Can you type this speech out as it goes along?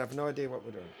I have no idea what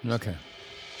we're doing. Okay.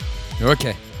 All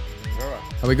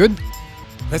right. Are we good?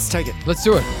 Let's take it. Let's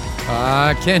do it.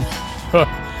 Ken.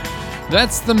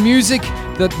 That's the music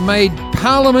that made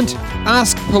Parliament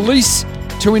ask police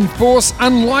to enforce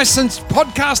unlicensed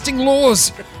podcasting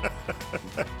laws.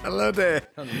 Hello there.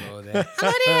 Hello there.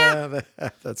 Hello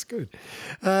there. That's good.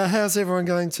 How's everyone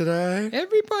going today?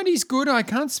 Everybody's good. I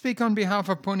can't speak on behalf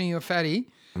of Punny or Fatty,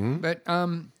 but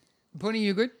Punny,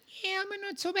 you good? Yeah, I'm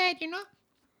not so bad, you know.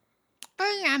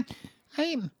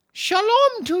 I'm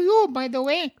shalom to you, by the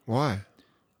way. Why?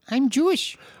 I'm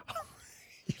Jewish.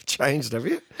 You've changed, have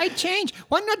you? I changed.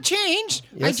 Well, not changed.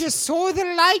 Yes. I just saw the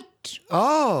light.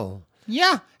 Oh.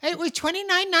 Yeah, it was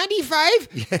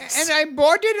 $29.95. Yes. And I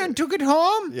bought it and took it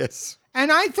home. Yes.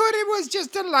 And I thought it was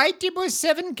just a light. It was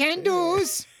 7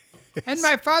 candles. Yes. And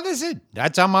my father said,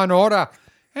 "That's a menorah."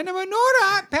 And a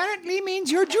menorah apparently means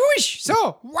you're Jewish.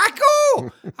 So,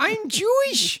 wacko! I'm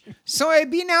Jewish. So I've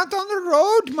been out on the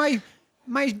road,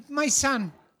 my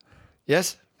son.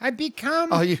 Yes? I become...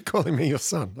 Oh, you're calling me your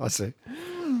son. I see.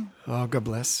 Oh, God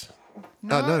bless.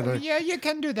 No. Yeah, you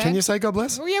can do that. Can you say God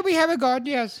bless? Oh, yeah, we have a God,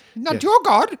 yes. Not Yes. your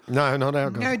God. No, not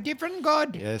our God. No, different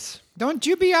God. Yes. Don't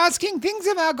you be asking things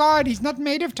of our God. He's not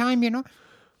made of time, you know.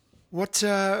 What?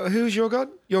 Who's your God?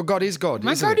 Your God is God.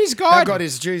 My isn't God it? is God. Our God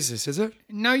is Jesus, is it?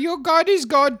 No, your God is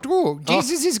God too. Oh.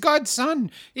 Jesus is God's son.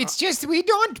 It's just we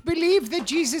don't believe that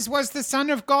Jesus was the son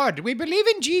of God. We believe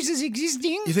in Jesus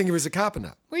existing. You think he was a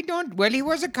carpenter? We don't. Well, he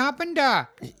was a carpenter.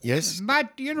 Yes. But,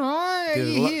 you know,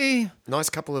 Good Nice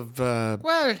couple of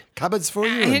well, cupboards for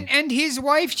you. and his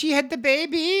wife, she had the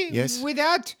baby Yes.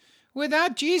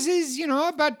 without Jesus, you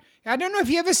know, but I don't know if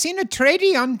you ever seen a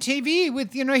tradie on TV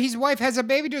with, you know, his wife has a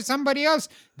baby to somebody else.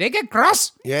 They get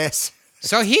cross. Yes.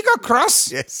 So he got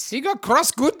cross. Yes. He got cross.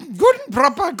 Good and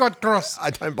proper got cross. I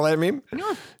don't blame him.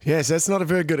 No. Yes, that's not a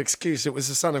very good excuse. It was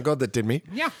the Son of God that did me.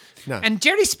 Yeah. No. And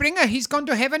Jerry Springer, he's gone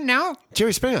to heaven now.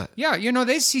 Jerry Springer. Yeah, you know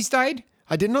this? He's died.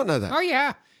 I did not know that. Oh,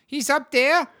 yeah. He's up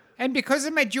there. And because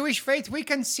of my Jewish faith, we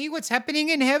can see what's happening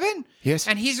in heaven. Yes.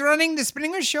 And he's running the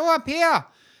Springer show up here.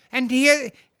 And here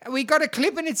we got a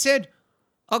clip and it said,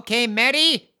 "Okay,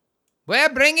 Mary, we're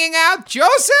bringing out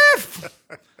Joseph."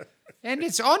 And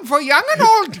it's on for young and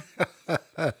old.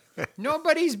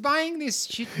 Nobody's buying this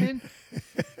shit, man.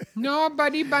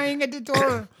 Nobody buying it at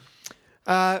all.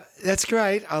 That's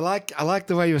great. I like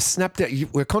the way you snapped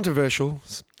it. We're controversial.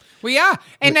 We are.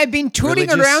 And I've been touring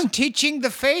religious. around teaching the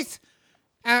faith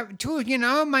to, you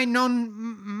know, my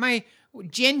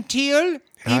gentile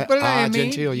people.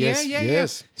 Gentile, yes,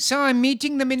 yes. So I'm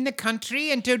meeting them in the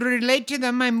country, and to relate to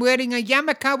them, I'm wearing a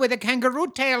yarmulke with a kangaroo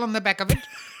tail on the back of it.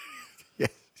 Yeah.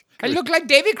 I look like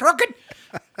Davy Crockett.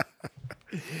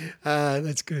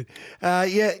 That's good.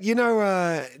 Yeah, you know,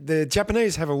 the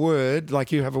Japanese have a word,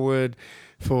 like you have a word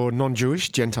for non-Jewish,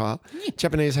 Gentile.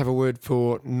 Japanese have a word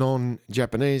for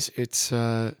non-Japanese. It's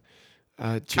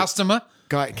Customer.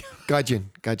 gaijin.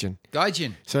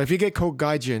 Gaijin. So if you get called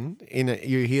gaijin,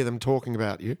 you hear them talking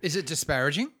about you. Is it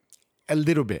disparaging? A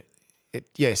little bit.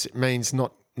 Yes, it means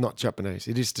not Japanese.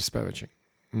 It is disparaging.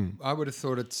 I would have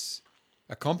thought it's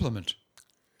a compliment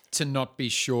to not be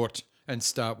short and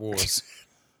start wars.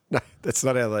 No, that's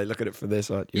not how they look at it from their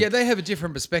side. Yeah, they have a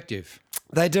different perspective.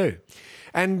 They do.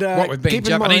 And What with being keep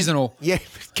in Japanese mind- and all. Yeah,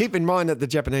 keep in mind that the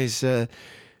Japanese, the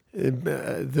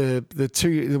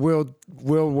World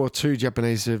War II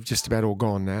Japanese are just about all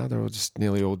gone now. They're all just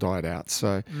nearly all died out.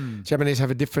 So Japanese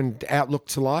have a different outlook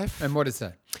to life. And what is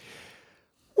that?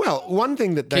 Well, one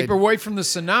thing that they Keep away from the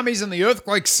tsunamis and the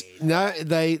earthquakes. no,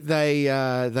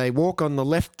 they walk on the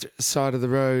left side of the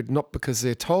road not because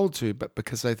they're told to, but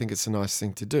because they think it's a nice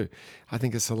thing to do. I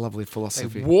think it's a lovely They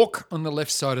philosophy. walk on the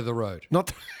left side of the road.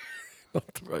 Not the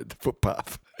road, the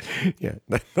footpath. Yeah,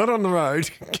 not on the road.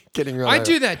 Getting right. I over.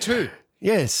 do that too.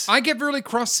 Yes. I get really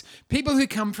cross. People who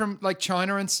come from like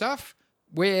China and stuff,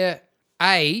 where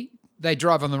A, they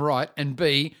drive on the right, and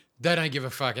B, they don't give a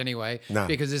fuck anyway. No.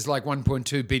 Because there's like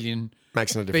 1.2 billion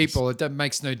Makes no difference. people. It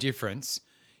makes no difference.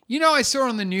 You know, I saw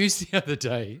on the news the other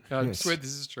day, I Yes. swear this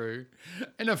is true,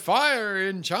 in a fire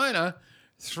in China,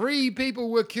 3 people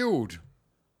were killed.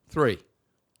 3.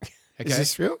 Okay. Is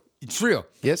this real? It's real.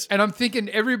 Yes. And I'm thinking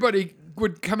everybody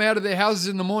would come out of their houses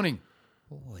in the morning.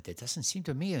 Oh, there doesn't seem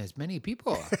to me as many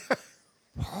people.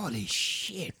 Holy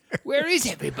shit. Where is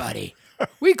everybody?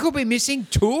 We could be missing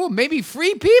 2, maybe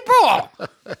 3 people.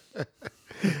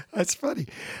 That's funny.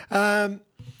 I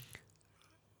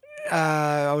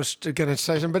was going to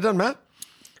say something, but it doesn't matter.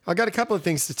 I got a couple of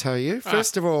things to tell you.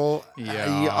 First of all,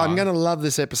 I'm going to love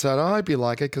this episode. I hope you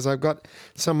like it because I've got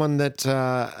someone that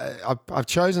I've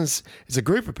chosen. It's a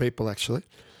group of people, actually.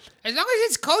 As long as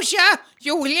it's kosher,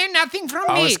 you will hear nothing from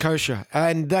Oh, me. it's kosher.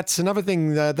 And that's another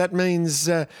thing. That means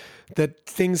that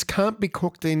things can't be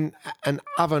cooked in an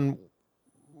oven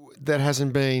that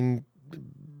hasn't been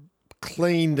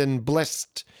cleaned and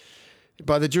blessed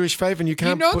by the Jewish faith. And you You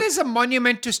can't know put... there's a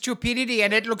monument to stupidity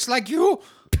and it looks like you.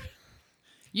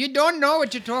 You don't know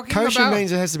what you're talking Kosher about.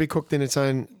 means it has to be cooked in its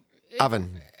own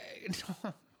oven,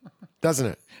 doesn't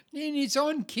it? In its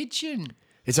own kitchen.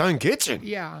 Its own kitchen.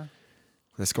 Yeah.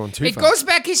 That's gone too It far. goes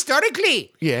back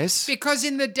historically. Yes. Because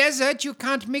in the desert, you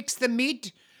can't mix the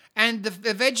meat and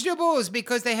the vegetables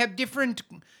because they have different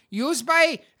use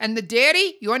by, and the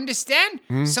dairy, you understand?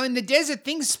 So in the desert,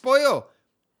 things spoil.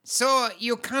 So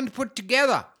you can't put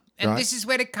together. And Right. this is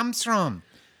where it comes from.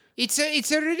 It's a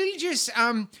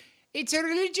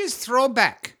religious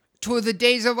throwback to the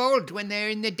days of old when they're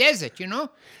in the desert, you know?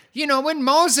 You know, when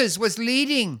Moses was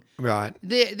leading Right.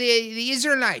 the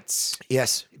Israelites.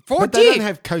 Yes. 40. But they don't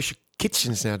have kosher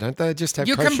kitchens now, don't they? They just have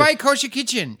You kosher... can buy kosher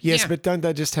kitchen. Yes, Yeah. but don't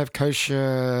they just have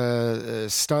kosher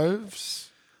stoves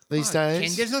these Ken,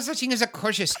 days? there's no such thing as a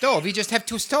kosher stove. You just have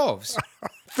two stoves.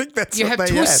 I think that's You what have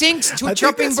they two sinks, I two think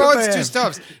chopping that's what boards, they two have.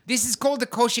 stoves. This is called the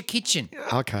kosher kitchen.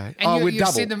 Okay. And with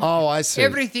double. see them, I see.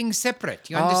 Everything's separate.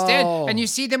 You understand? Oh. And you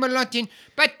see them a lot in.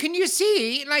 But can you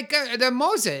see, like the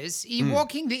Moses, he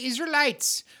walking the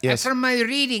Israelites? Yes. From my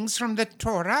readings from the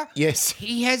Torah. Yes.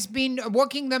 He has been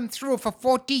walking them through for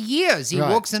 40 years. He Right.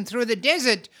 walks them through the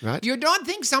desert. Right. You don't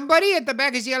think somebody at the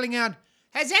back is yelling out,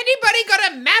 "Has anybody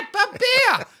got a map up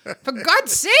there? For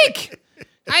God's sake!"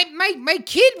 My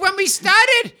kid, when we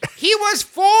started, he was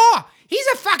 4. He's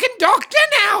a fucking doctor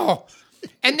now.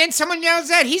 And then someone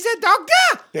yells out, "He's a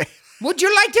doctor? Would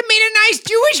you like to meet a nice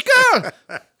Jewish girl?"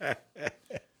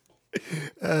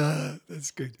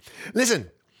 That's good. Listen,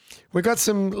 we've got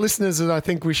some listeners that I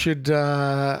think we should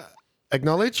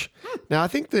acknowledge. Now, I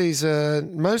think these,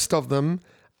 most of them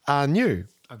are new.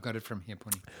 I've got it from here,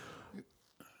 Pony.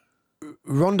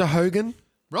 Rhonda Hogan.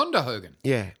 Rhonda Hogan.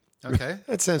 Yeah. Okay.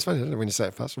 That sounds funny, doesn't it, when you say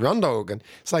it fast? Rhonda Hogan.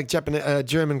 It's like Japanese,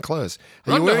 German clothes.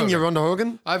 Are you Rhonda wearing Hogan. your Rhonda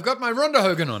Hogan? I've got my Rhonda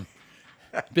Hogan on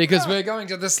because we're going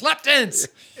to the slap dance.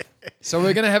 So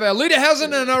we're going to have our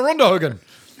Lederhausen and our Rhonda Hogan.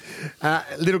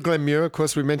 Little Glenn Muir, of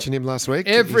course, we mentioned him last week.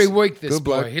 Every He's week, this good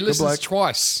bloke, boy. He good listens bloke.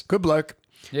 twice. Good bloke.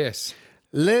 Yes.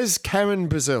 Les Karen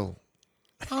Brazil.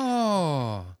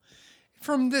 Oh,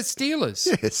 from the Steelers.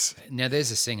 Yes. Now,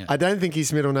 there's a singer. I don't think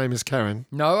his middle name is Karen.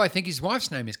 No, I think his wife's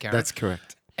name is Karen. That's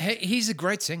correct. He's a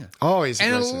great singer. Oh, he's a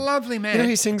and great a singer. lovely man. You know,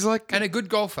 he sings like... and a good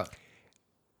golfer.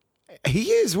 He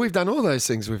is. We've done all those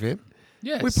things with him.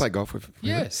 Yes. We play golf with him.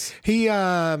 Yes. He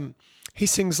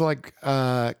sings like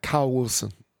Carl Wilson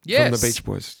from Yes. the Beach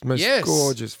Boys. Most Yes.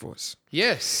 gorgeous voice.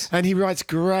 Yes. And he writes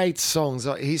great songs.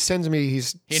 He sends me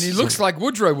his... And he looks like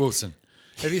Woodrow Wilson.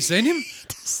 Have you seen him?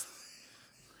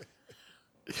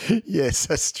 Yes,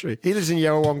 that's true. He lives in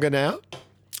Yarrawonga now.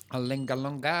 A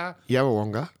linga-longa.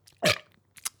 Yarrawonga.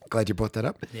 Glad you brought that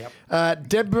up. Yep.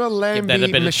 Deborah Lambie Give that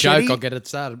a bit Machete. of joke, I'll get it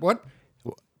started. What?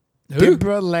 Who?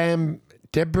 Little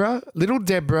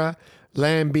Deborah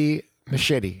Lambie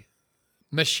Machete.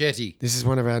 Machete. This is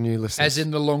one of our new listeners. As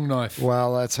in the long knife.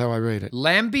 Well, that's how I read it.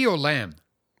 Lambie or Lamb?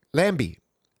 Lambie.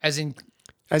 As in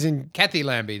As in Kathy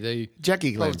Lambie, the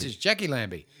Jackie Lambie. politician. Jackie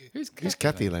Lambie. Who's Who's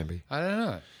Kathy Lambie? I don't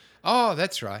know. Oh,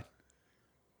 that's right.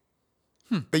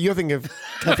 But you're thinking of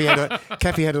Kathy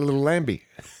had a little Lambie.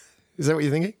 Is that what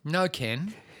you're thinking? No,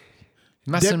 Ken.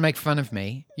 You mustn't make fun of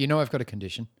me. You know I've got a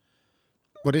condition.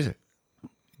 What is it?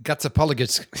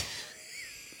 Gutsopologus.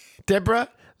 Deborah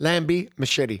Lambie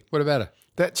Machete. What about her?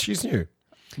 She's new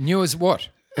New as what?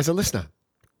 as a listener.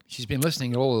 She's been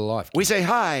listening all her life. We say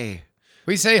hi.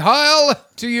 We say Heil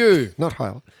to you. Not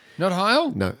Heil. Not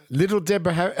Heil? No. Little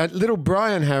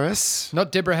Brian Harris.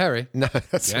 Not Deborah Harry. No,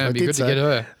 that's Yeah, what I it'd be did good to say. get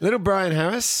her. Little Brian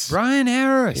Harris. Brian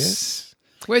Harris. Yes.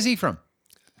 Where's he from?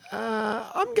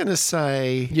 I'm going to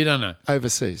say You don't know.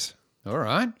 overseas. All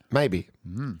right. Maybe.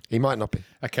 He might not be.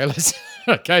 Okay, let's.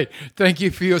 Okay, thank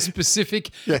you for your specific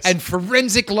Yes. and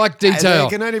forensic-like And detail. there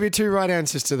can only be two right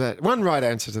answers to that. One right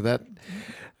answer to that.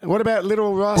 What about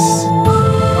Little Ross? Oh,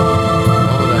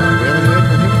 no, we haven't heard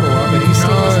from him for a while, but he's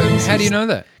still listening. How do you know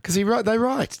that? Because they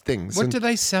write things. What and do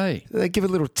they say? they give a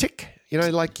little tick. You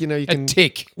can...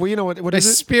 tick. Well, you know what They is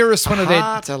it? spare us one A of their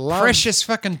heart, a love. precious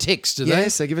fucking ticks, do they?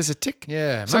 Yes, they give us a tick.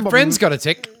 Yeah, Some my of friend's them- got a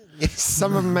tick. Yes,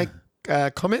 some of them make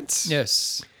comments.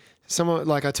 Yes. Someone,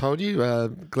 like I told you,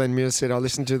 Glenn Muir said, I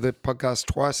listened to the podcast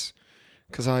twice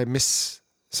because I miss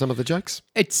some of the jokes.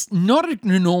 It's not an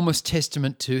enormous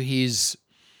testament to his,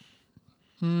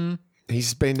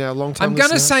 He's been there a long time. I'm going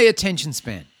to listener. say attention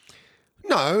span.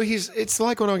 No, it's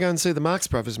like when I go and see the Marx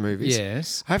Brothers movies.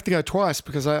 Yes. I have to go twice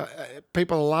because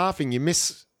people are laughing. You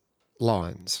miss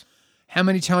lines. How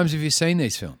many times have you seen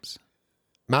these films?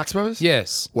 Marx Brothers?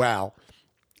 Yes. Wow.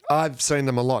 I've seen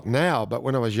them a lot now, but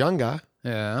when I was younger,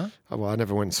 Yeah. I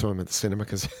never went and saw them at the cinema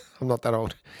because I'm not that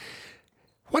old.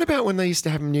 What about when they used to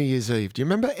have New Year's Eve? Do you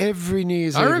remember every New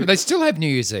Year's Eve? I remember they still have New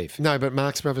Year's Eve. No, but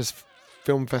Marx Brothers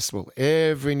Film Festival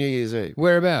every New Year's Eve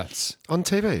Whereabouts? on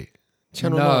TV.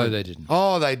 Channel No, 9. they didn't.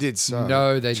 Oh, they did so.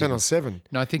 No, they Channel didn't. 7.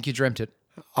 No, I think you dreamt it.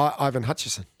 Ivan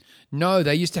Hutchison. No,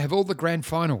 they used to have all the grand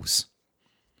finals.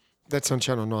 That's on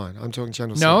Channel 9. I'm talking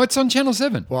Channel 7. No, it's on Channel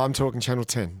 7. Well, I'm talking Channel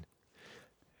 10.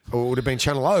 Or it would have been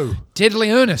Channel O.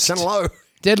 Deadly Earnest. Channel O.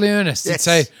 Deadly Earnest. Yes.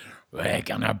 It'd say, we're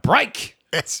going to break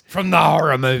Yes. from the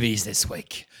horror movies this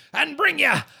week and bring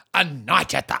you a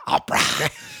night at the opera.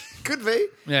 Could be.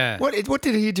 Yeah. What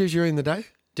did he do during the day?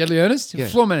 Deadly Earnest? Yeah.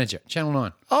 Floor manager, Channel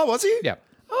 9. Oh, was he? Yeah.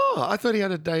 Oh, I thought he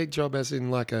had a day job as in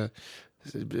like a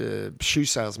shoe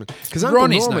salesman. Because Uncle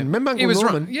Ronnie's Norman, name. remember He Uncle was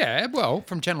Norman? Yeah, well,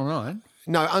 from Channel 9.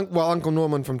 No, Uncle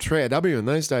Norman from Trey W in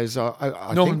those days. I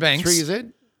Norman think Banks.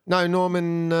 3Z? No,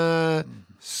 Norman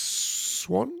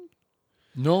Swan,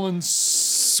 Norman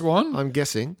Swan. I'm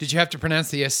guessing. Did you have to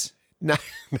pronounce the S? No,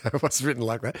 it wasn't written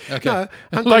like that. Okay. No,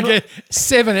 Uncle Like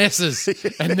 7 S's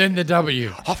and then the W.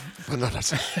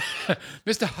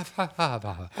 Mr. Huff Huff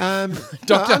Huff.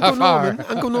 Dr. Uncle Huffar.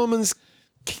 Uncle Norman's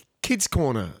Kids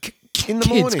Corner in the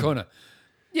Kids morning. Corner.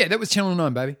 Yeah, that was Channel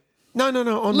 9, baby. No,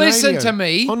 on Listen radio. to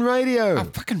me. On radio. Oh,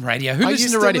 fucking radio. Who I listened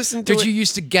used to to radio? listen to Did it. you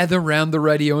used to gather round the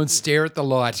radio and stare at the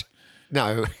light?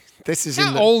 No, this is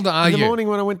How old are in the you? morning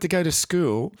when I went to go to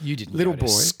school. You didn't little go to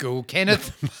boy. school,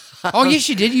 Kenneth. Oh, yes,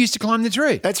 you did. You used to climb the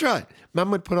tree. That's right. Mum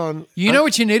would put on. You know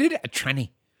what you needed? A tranny.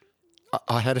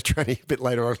 I had a tranny a bit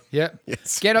later on. Yeah.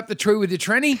 Yes. Get up the tree with your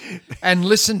tranny and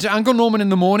listen to Uncle Norman in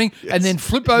the morning and then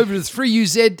flip over to the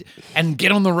 3UZ and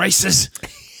get on the races.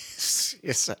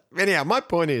 Yes, sir. Anyhow, my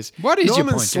point is, What is Norman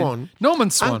your point, Ken? Swan, Norman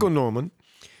Swan. Uncle Norman,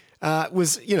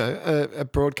 was a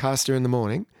broadcaster in the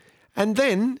morning, and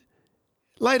then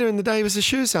later in the day he was a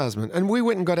shoe salesman, and we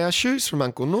went and got our shoes from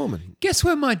Uncle Norman. Guess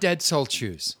where my dad sold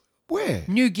shoes? Where?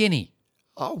 New Guinea.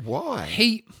 Oh, why?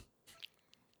 He...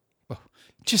 well,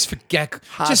 just for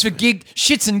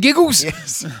shits and giggles.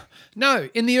 Yes. No,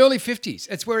 in the early 50s.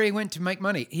 That's where he went to make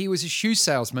money. He was a shoe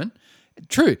salesman.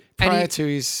 True. And Prior he- to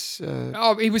his.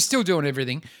 he was still doing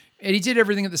everything. And he did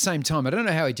everything at the same time. I don't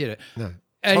know how he did it. No.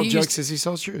 And Told he joke used, says he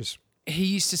sold shoes. he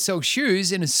used to sell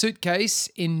shoes in a suitcase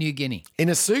in New Guinea. In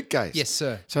a suitcase? Yes,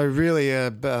 sir. So really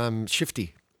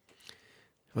shifty.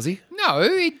 Was he? No,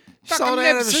 he fucking Sold out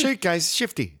never of a suit- suitcase,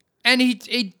 shifty. And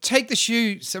he'd take the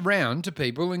shoes around to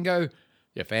people and go,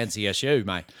 you fancy a shoe,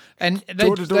 mate. And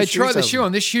Door-to-door they shoe try the salesman. shoe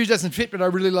on. This shoe doesn't fit, but I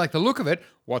really like the look of it.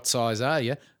 What size are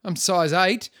you? I'm size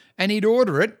 8. And he'd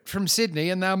order it from Sydney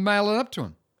and they'll mail it up to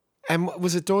him. And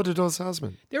was it door-to-door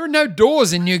salesman? There are no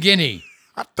doors in New Guinea.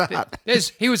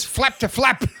 He was flap to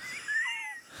flap.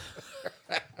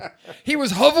 He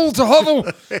was hovel to hovel.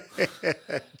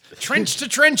 Trench to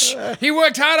trench. He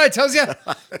worked hard, I tells you.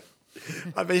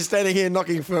 I've been standing here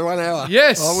knocking for 1 hour.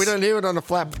 Yes. Oh, we don't hear it on a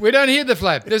flap. We don't hear the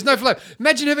flap. There's no flap.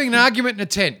 Imagine having an argument in a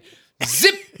tent.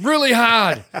 Zip really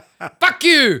hard. Fuck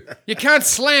you. You can't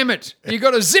slam it. You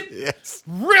got to zip Yes.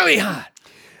 really hard.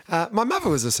 My mother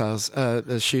was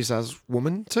a shoe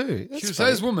saleswoman too. That's She was funny.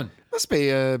 those woman. Must be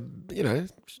a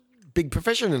big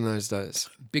profession in those days.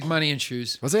 Big money in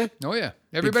shoes. Was there? Oh, yeah.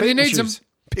 Big Everybody feet and needs them. shoes.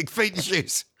 Big feet and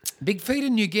shoes. Big feet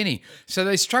in New Guinea. So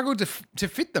they struggled to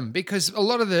fit them because a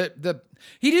lot of the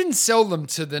he didn't sell them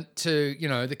to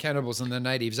the cannibals and the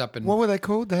natives up in What were they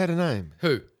called? They had a name.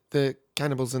 who? The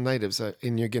cannibals and natives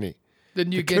in New Guinea. The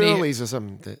New The Guinea. Curlies or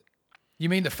something. You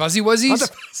mean the Fuzzy Wuzzies?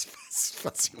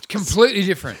 Fuzzy. Completely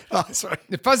different. Oh, sorry.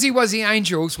 The Fuzzy Wuzzy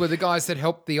Angels were the guys that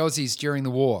helped the Aussies during the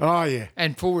war. Oh, yeah.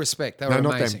 And full respect, they were No, not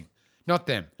them. amazing. Not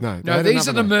them. No, they no. had These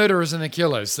are another the name. murderers and the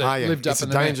killers that Oh, yeah. lived up It's in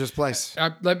a the dangerous place.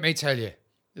 Let me tell you,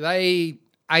 they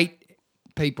ate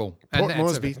people. And Port that's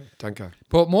Moresby, it. don't go.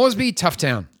 Port Moresby, tough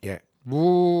town. Yeah.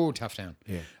 Ooh, tough town.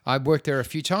 Yeah. I've worked there a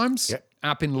few times. Yep.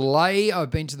 Up in Lae,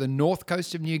 I've been to the north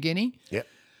coast of New Guinea. Yep.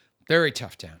 Very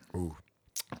tough town. Ooh.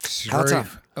 It's How very-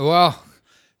 tough? Well,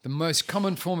 the most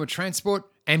common form of transport,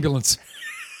 ambulance.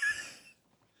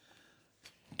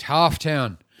 Tough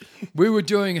town. We were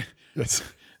doing, Yes.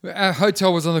 our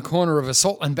hotel was on the corner of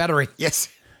Assault and Battery. Yes.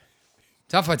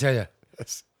 Tough, I tell you.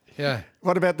 Yes. Yeah.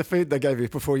 What about the food they gave you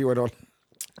before you went on?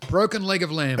 Broken leg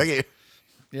of lamb. Thank you.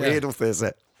 Yeah. Weird if there's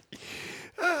that.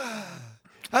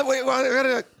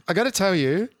 I got to tell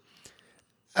you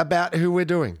about who we're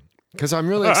doing because I'm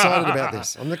really excited about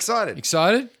this. I'm excited.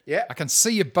 Excited? Yeah. I can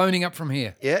see you boning up from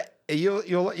here. Yeah.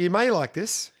 You may like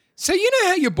this. So you know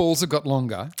how your balls have got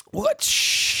longer? What?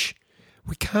 Shh.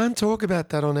 We can't talk about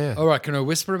that on air. All right, can I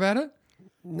whisper about it?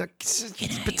 No,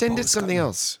 pretend it's something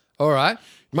else. All right.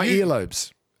 My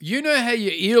earlobes. You know how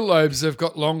your earlobes have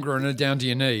got longer and are down to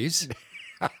your knees?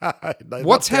 They're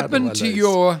What's not down happened my to knees.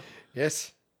 your,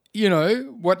 Yes.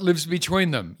 what lives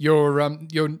between them?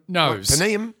 Your nose.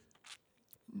 Perineum.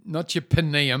 Not your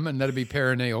perineum, and that'd be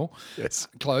perineal. Yes.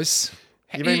 Close.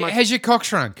 You mean my- Has your cock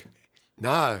shrunk?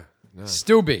 No.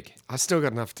 Still big. I still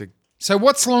got enough to. So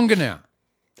what's longer now?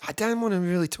 I don't want to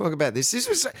really talk about this. This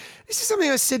is something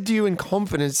I said to you in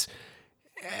confidence.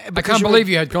 I can't believe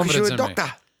you had confidence you're a in me.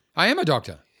 doctor. I am a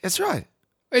doctor. That's right.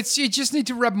 You just need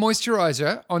to rub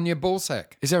moisturizer on your ball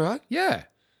sack. Is that right? Yeah.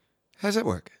 How's that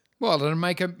work? Well, it'll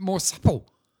make it more supple.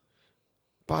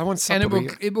 But I want And something.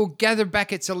 it will gather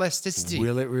back its elasticity.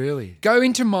 Will it really? Go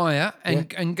into Maya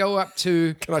and go up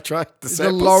to Can I try the the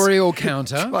samples? L'Oreal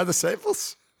counter. Try the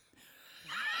samples?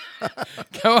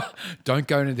 Don't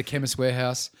go into the chemist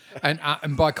warehouse and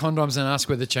buy condoms and ask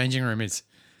where the changing room is.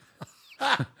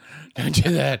 Don't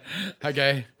do that.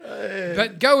 Okay.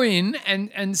 But go in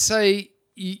and say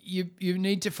you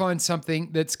need to find something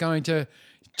that's going to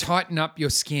tighten up your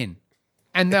skin.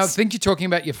 And they'll think you're talking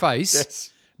about your face,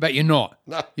 Yes. but you're not.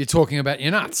 No. You're talking about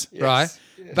your nuts, right?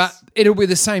 yes. But it'll be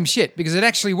the same shit because it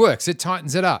actually works. It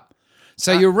tightens it up.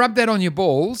 So you rub that on your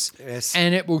balls Yes.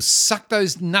 and it will suck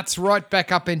those nuts right back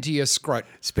up into your scrot.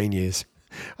 It's been years.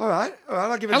 All right.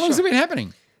 I'll give it How a long's shot. it been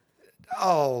happening?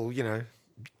 Oh,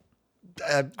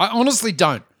 I honestly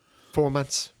don't. 4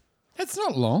 months. That's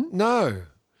not long. No.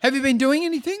 Have you been doing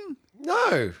anything?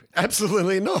 No,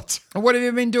 absolutely not. Or what have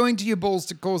you been doing to your balls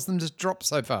to cause them to drop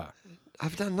so far?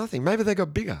 I've done nothing. Maybe they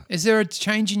got bigger. Is there a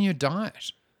change in your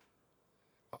diet?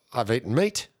 I've eaten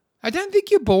meat. I don't think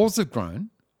your balls have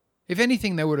grown. If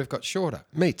anything, they would have got shorter,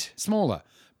 Meat. smaller.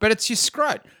 But it's your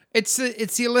scrot. It's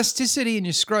the elasticity in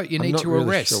your scrot you I'm need not to really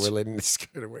arrest. sure we're letting this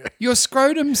go away. Your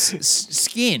scrotum's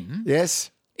skin Yes.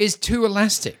 is too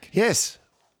elastic, Yes.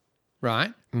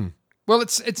 right? Well,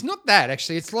 it's not that,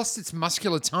 actually. It's lost its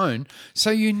muscular tone. So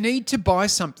you need to buy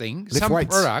something, Lift some weights.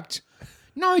 product.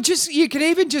 No, you could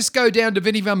even just go down to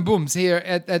Vinnie Van Boom's here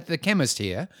at the chemist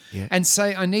here and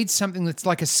say, I need something that's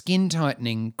like a skin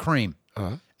tightening cream.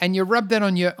 And you rub that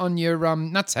on your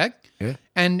nutsack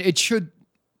and it should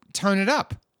tone it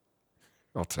up.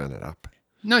 I'll turn it up.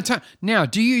 No, now,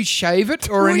 do you shave it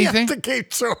or anything? We have to keep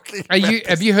talking.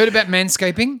 Have you heard about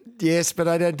manscaping? Yes, but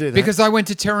I don't do that. Because I went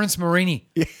to Terence Marini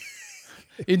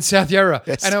in South Yarra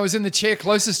Yes. and I was in the chair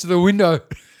closest to the window.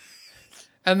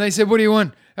 And they said, what do you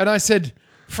want? And I said,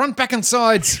 front, back and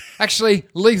sides. Actually,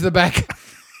 leave the back.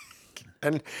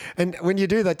 And when you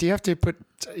do that, do you have to put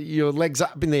your legs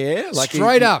up in the air?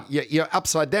 Straight up. You're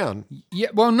upside down. Yeah,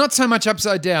 well, not so much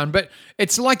upside down, but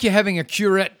it's like you're having a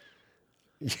curette.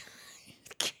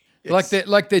 Like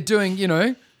they're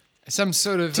doing, some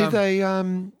sort of... Do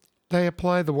they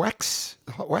apply the wax,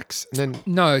 the hot wax, and then...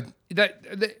 No, that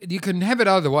you can have it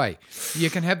either way. You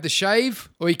can have the shave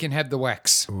or you can have the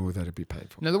wax. Oh, that'd be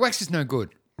painful. No, the wax is no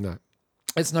good. No.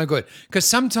 It's no good because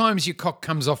sometimes your cock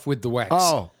comes off with the wax.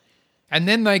 Oh. And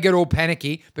then they get all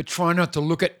panicky, but try not to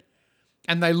look it.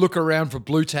 And they look around for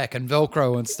blue tack and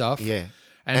Velcro and stuff. Yeah.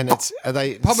 And are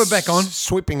they pop it back on,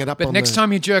 sweeping it up but on next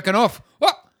time you're jerking off,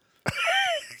 whoop,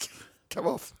 Come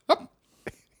off. whoop,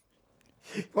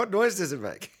 What noise does it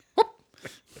make?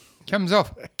 comes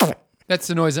off. That's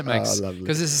the noise it makes. Oh, lovely.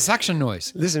 Because it's a suction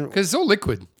noise. Listen, Because it's all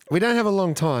liquid. we don't have a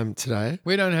long time today.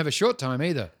 We don't have a short time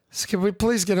either. So can we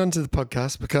please get onto the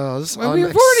podcast because Well, we're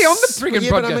already on the friggin'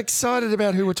 But I'm podcast. excited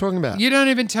about who we're talking about. You don't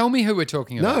even tell me who we're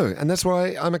talking about. No, and that's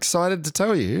why I'm excited to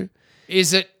tell you.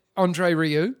 Is it Andre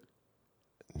Rieu?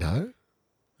 No,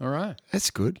 All right. that's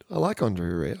good. I like Andre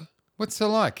Ria. What's it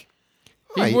like?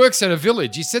 Hey. He works at a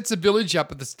village. He sets a village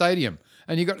up at the stadium,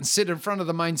 and you got to sit in front of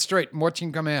the main street and watch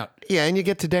him come out. Yeah, and you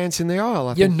get to dance in the aisle.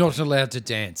 I You're think. not allowed to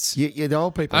dance. You're the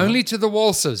old people. Only to the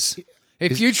waltzers.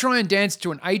 If you try and dance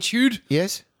to an etude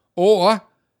Yes, or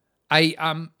a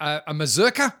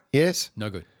mazurka, yes, no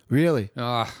good. really.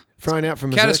 Thrown out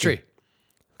from a Catastrophe.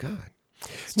 God,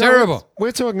 It's terrible.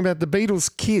 We're talking about the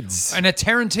Beatles kids. And a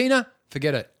Tarantina,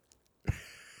 forget it.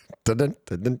 Dun, dun,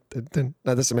 dun, dun, dun, dun.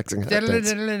 No, that's a Mexican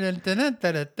dance.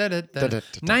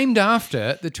 Named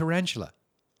after the tarantula.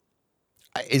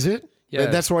 Is it? Yeah,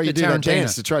 That's why you the do that Tarantino.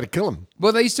 dance to try to kill them.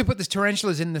 Well, they used to put the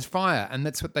tarantulas in the fire, and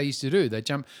that's what they used to do. They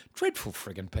jump. Dreadful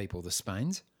friggin' people, the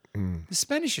Spains. The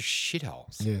Spanish are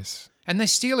shitholes. Yes. And they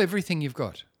steal everything you've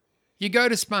got. You go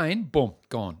to Spain, boom,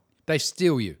 gone. They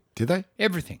steal you. Did they?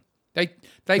 Everything. They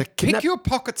kidnap- pick your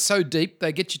pockets so deep,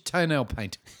 they get your toenail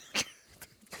paint.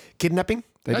 Kidnapping?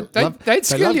 They'd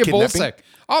skill your ball sack.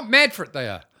 Oh, mad for it they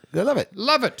are. They love it.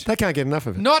 Love it. They can't get enough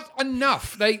of it. Not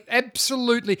enough. They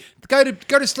absolutely go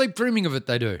to sleep dreaming of it.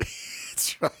 They do.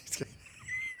 That's right.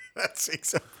 That's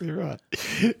exactly right.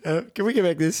 Can we get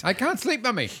back this? I can't sleep,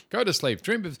 mummy. Go to sleep.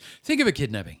 Think of a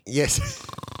kidnapping. Yes.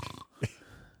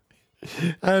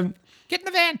 Get in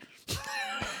the van.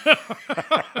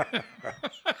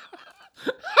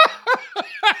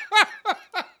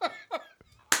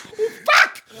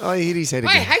 Fuck! Oh, he hit his head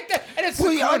I again. hate that. And it's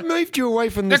I moved you away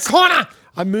from the corner.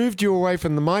 I moved you away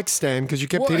from the mic stand because you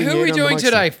kept hitting your Who are head we on the doing mic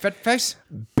today, stand. fat face?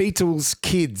 Beatles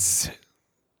Kids.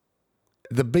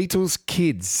 The Beatles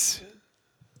Kids.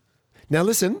 Now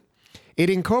listen, it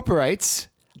incorporates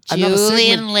another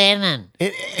segment. Lennon.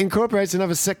 It incorporates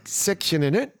another section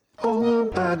in it. All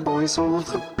the bad boys, all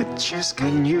the bitches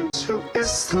can use. Who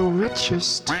is the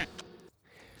richest?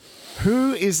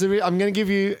 Who is the? I'm going to give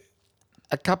you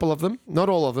a couple of them, not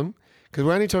all of them, because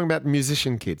we're only talking about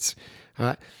musician kids. All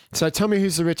right. So tell me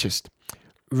who's the richest.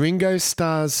 Ringo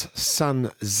Starr's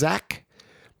son Zach,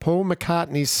 Paul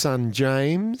McCartney's son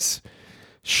James,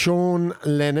 Sean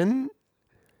Lennon,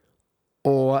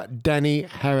 or Danny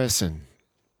Harrison.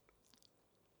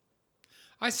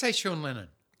 I say Sean Lennon.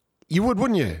 You would,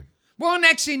 wouldn't you? Well,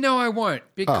 actually, no, I won't,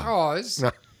 because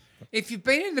No. if you've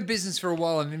been in the business for a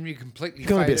while and then you completely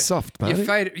Gone a fade bit it, soft, you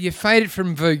mate. fade it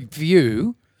from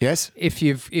view. Yes, If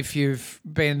you've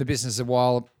been in the business a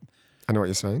while, I know what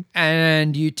you're saying.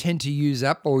 and you tend to use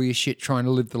up all your shit trying to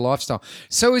live the lifestyle.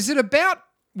 So, is it about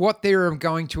what they're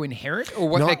going to inherit, or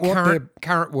what Not their what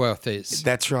current worth is?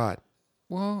 That's right.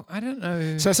 Well, I don't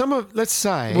know. So let's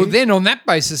say. Well, then on that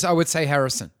basis, I would say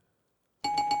Harrison.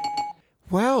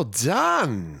 Well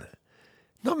done.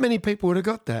 Not many people would have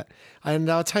got that. And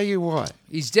I'll tell you why.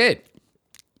 He's dead.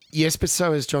 Yes, but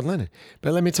so is John Lennon.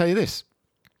 But let me tell you this.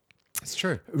 That's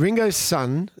true. Ringo's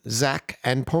son, Zach,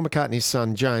 and Paul McCartney's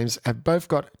son, James, have both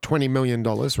got $20 million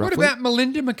roughly. What about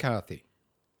Melinda McCarthy?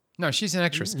 No, she's an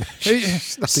actress.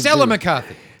 nothing Stella to do.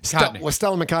 McCarthy. Well,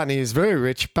 Stella McCartney is very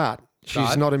rich, but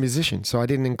she's not a musician, so I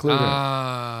didn't include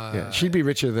her. Yeah, she'd be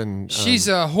richer than... She's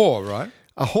a whore, right?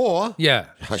 a whore? Yeah.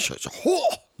 She's a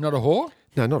whore. Not a whore?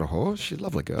 No, not a whore. She's a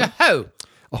lovely girl. Oh.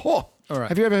 A whore. All right.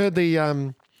 Have you ever heard the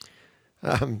Why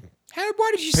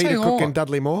did you say Peter Cook whore? and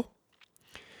Dudley Moore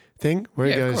thing where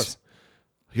Yeah, he of goes, course.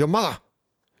 your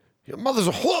mother's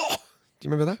a whore. Do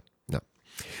you remember that? No.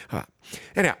 All right.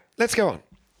 Anyhow, let's go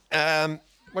on.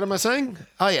 What am I saying?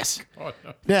 Oh, yes. Oh,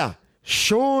 no. Now,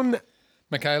 Sean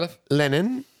McAuliffe?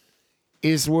 Lennon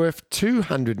is worth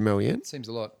 $200 million, Seems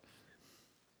a lot.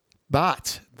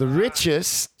 but the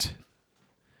richest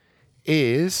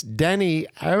is Danny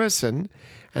Harrison,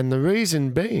 and the reason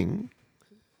being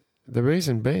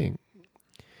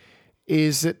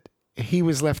is that he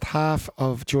was left half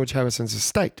of George Harrison's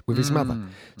estate with his mother.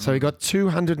 So he got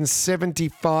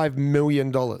 $275 million.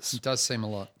 It does seem a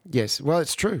lot. Yes, well,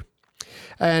 it's true.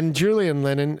 And Julian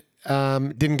Lennon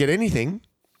didn't get anything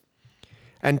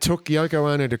and took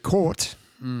Yoko Ono to court.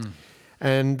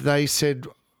 And they said,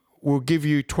 we'll give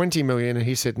you $20 million. And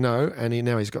he said no, and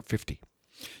now he's got 50.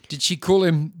 Did she call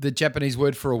him the Japanese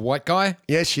word for a white guy?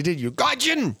 Yes, she did. You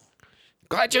gaijin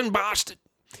bastard.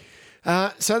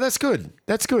 So that's good.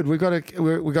 That's good. We've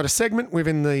got a segment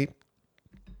within the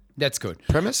That's good.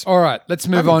 premise. All right, let's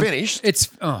move Haven't on. finished. It's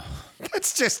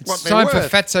That's just what it's they're time worth.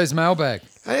 for Fatso's mailbag.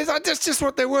 That's just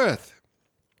what they're worth.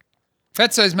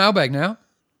 Fatso's mailbag now.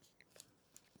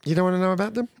 You don't want to know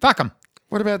about them? Fuck 'em.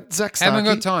 What about Zach Starkey? Haven't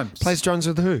got time. Plays drums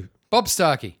with who? Bob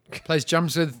Starkey plays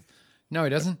drums with. No, he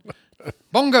doesn't.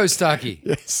 Bongo Starkey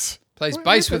Yes. plays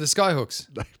bass with the Skyhooks.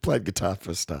 They played guitar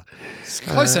for a start.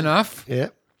 Close enough. Yeah.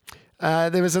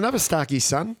 There was another Starkey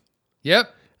son,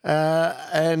 Yep.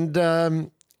 and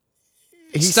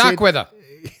he Starkweather.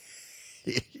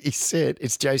 he said,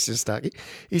 it's Jason Starkey.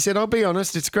 He said, I'll be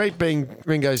honest, it's great being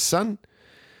Ringo's son.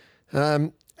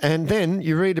 And then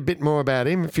you read a bit more about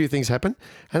him, a few things happen,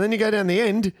 and then you go down the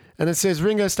end, and it says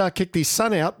Ringo Starr kicked his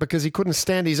son out because he couldn't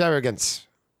stand his arrogance.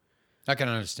 I can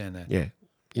understand that. Yeah.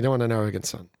 You don't want an arrogant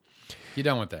son. You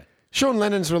don't want that. Sean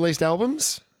Lennon's released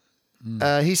albums.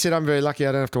 He said, I'm very lucky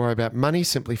I don't have to worry about money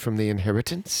simply from the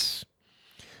inheritance.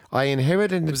 I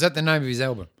inherited... Was that the name of his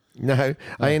album? No,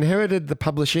 I inherited the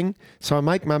publishing, so I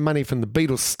make my money from the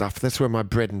Beatles stuff. That's where my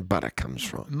bread and butter comes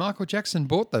from. Michael Jackson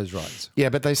bought those rights. Yeah,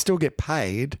 but they still get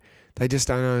paid. They just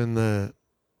don't own the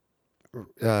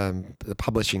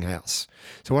publishing house.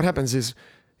 So what happens is,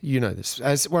 you know this,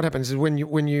 what happens is when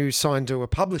you sign to a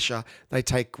publisher, they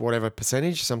take whatever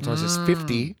percentage. Sometimes it's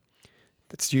 50.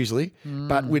 That's usually.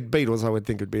 But with Beatles, I would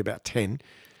think it would be about 10.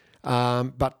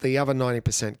 But the other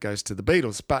 90% goes to the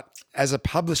Beatles. But as a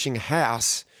publishing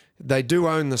house, They do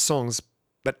own the songs,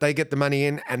 but they get the money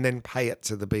in and then pay it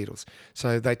to the Beatles.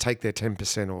 So they take their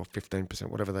 10% or 15%,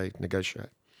 whatever they negotiate.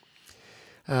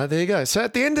 There you go. So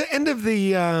at the end of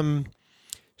the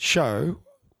show,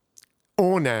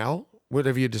 or now,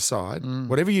 whatever you decide,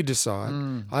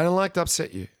 I don't like to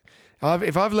upset you.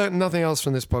 If I've learned nothing else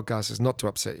from this podcast, it's not to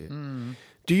upset you.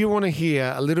 Do you want to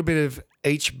hear a little bit of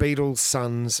each Beatles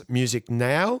son's music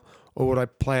now, or would I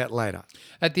play it later?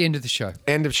 At the end of the show.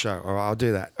 End of show. All right, I'll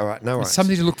do that. All right, no worries. It's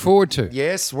something to look forward to.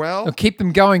 Yes, well. I'll keep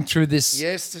them going through this.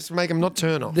 Yes, just make them not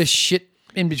turn off. This shit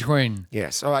in between.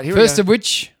 Yes, all right, here we go. First of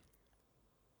which...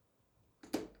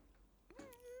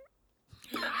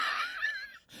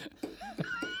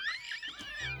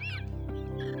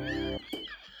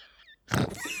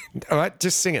 All right,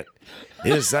 just sing it.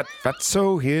 Here's that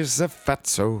fatso, here's the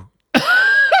fatso.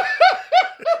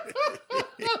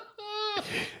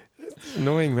 It's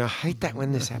annoying me. I hate that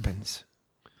when this happens.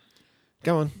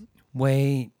 Go on.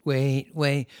 Wait.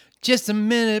 Just a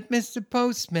minute, Mr.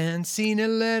 Postman. Seen a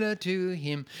letter to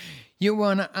him. You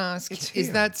want to ask,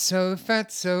 is that so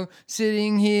fatso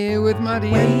sitting here with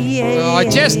Muddy? Oh, I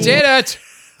just did it.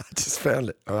 I just found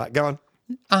it. All right, go on.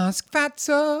 Ask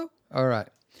fatso. All right.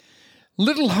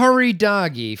 Little Horry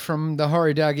Dargy from the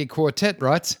Horry Dargy Quartet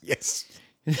writes. Yes.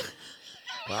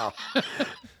 Wow.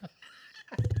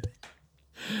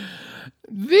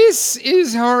 This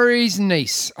is Horry's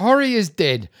niece. Horry is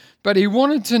dead, but he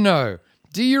wanted to know,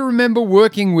 do you remember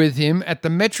working with him at the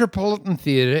Metropolitan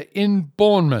Theatre in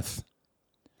Bournemouth?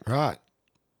 Right.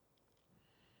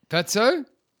 That's so?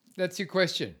 That's your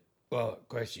question. Well,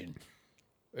 question.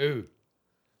 Who?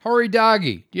 Horry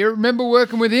Dargy. Do you remember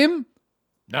working with him?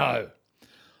 No.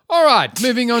 All right,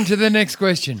 moving on to the next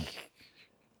question.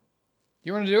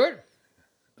 You want to do it?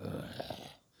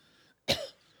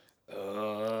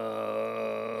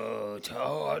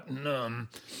 Tottenham.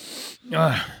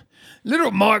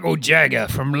 Little Michael Jagger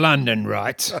from London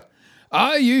writes,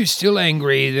 are you still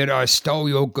angry that I stole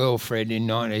your girlfriend in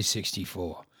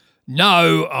 1964?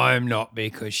 No, I'm not,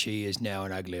 because she is now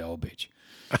an ugly old bitch.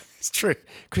 It's true.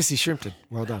 Chrissy Shrimpton.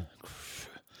 Well done.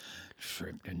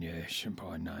 Shrimpton, yeah,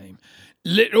 by name.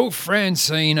 Little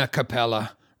Francine a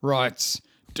Capella writes,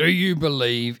 do you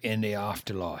believe in the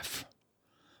afterlife?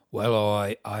 Well,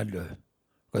 I do,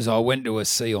 because I went to a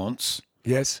seance.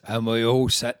 Yes. And we all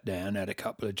sat down, had a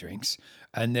couple of drinks,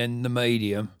 and then the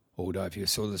medium, although if you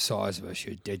saw the size of her, she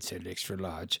was dead set extra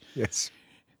large. Yes.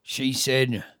 She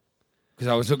said, because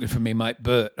I was looking for me mate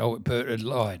Bert. Oh, Bert had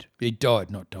lied. He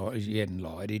died, not died. He hadn't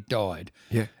lied. He died.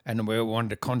 Yeah. And we wanted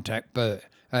to contact Bert.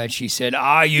 And she said,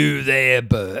 are you there,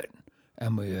 Bert?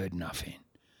 And we heard nothing.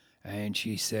 And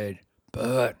she said,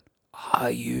 Bert, are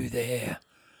you there?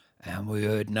 And we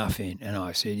heard nothing. And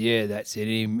I said, yeah, that's it.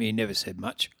 He never said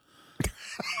much.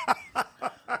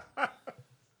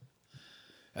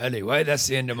 Anyway, that's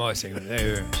the end of my segment.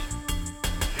 There.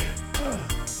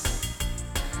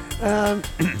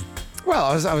 Well,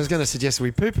 I was going to suggest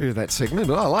we poo-poo that segment,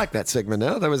 but I like that segment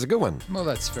now. That was a good one. Well,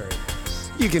 that's very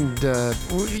nice. You can,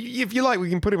 if you like, we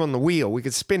can put him on the wheel. We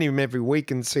could spin him every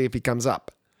week and see if he comes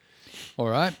up. All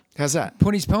right. How's that?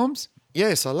 Punny's poems?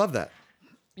 Yes, I love that.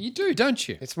 You do, don't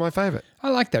you? It's my favourite. I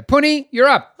like that. Punny, you're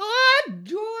up. Oh,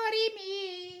 Dory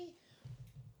me.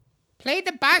 Play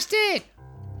the bastard.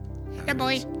 The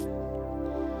boy.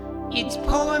 It's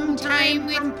poem time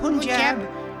with Punjab.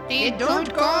 They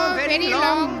don't go very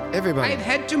long. Everybody. I've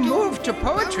had to move to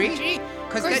poetry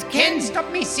because that can't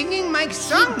stop me singing my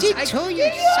songs. I told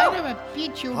you, son of a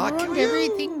bitch, you Fuck ruined you.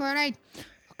 everything, all right?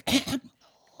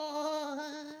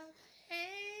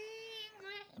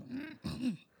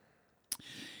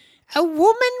 A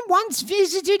woman once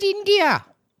visited India,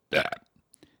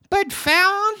 but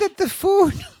found that the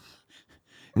food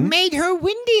made her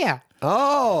windier.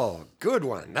 Oh, good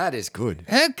one. That is good.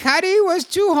 Her curry was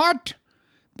too hot,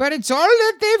 but it's all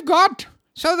that they've got.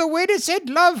 So the waiter said,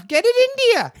 love, get it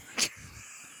India.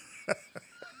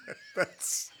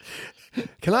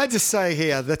 Can I just say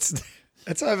here, that's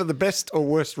either the best or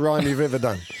worst rhyme you've ever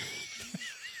done.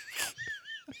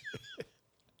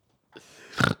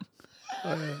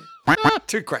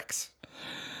 Two cracks.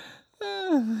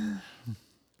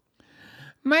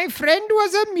 My friend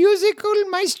was a musical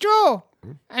maestro,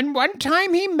 and one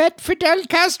time he met Fidel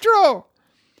Castro.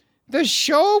 The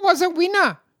show was a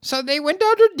winner, so they went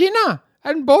out to dinner,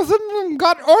 and both of them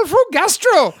got all through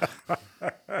gastro.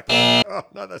 Oh,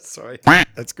 no, that's sorry.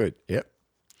 That's good. Yep.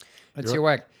 That's your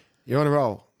whack. You're on a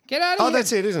roll. Get out of Oh, here.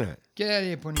 that's it, isn't it? Get out of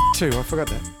here, Punny. Two. I forgot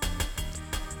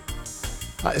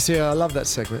that. See, I love that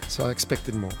segment, so I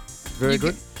expected more. Very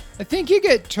good. I think you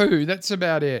get 2. That's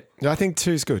about it. I think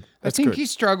 2's good. That's I think good. he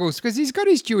struggles because he's got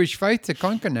his Jewish faith to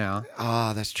conquer now.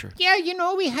 Ah, that's true. Yeah, you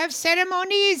know, we have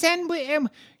ceremonies and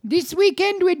this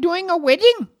weekend we're doing a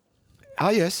wedding. Ah,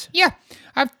 yes. Yeah,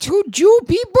 of 2 Jew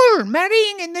people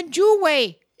marrying in the Jew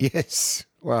way. Yes.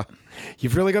 Well,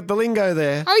 you've really got the lingo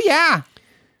there. Oh, yeah.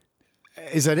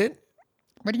 Is that it?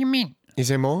 What do you mean? Is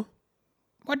there more?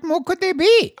 What more could there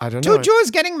be? I don't 2 know. Jews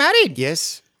getting married.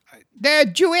 Yes. They're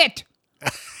Jewette.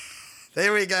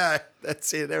 There we go.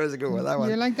 That's it. That was a good one. That one.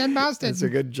 You like that bastard? That's a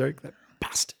good joke. That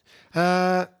bastard.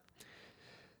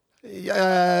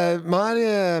 Mario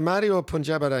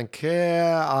Punjab, I don't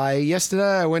care.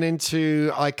 Yesterday I went into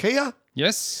IKEA.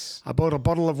 Yes. I bought a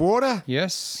bottle of water,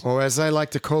 Yes. or as they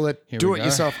like to call it, we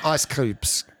do-it-yourself ice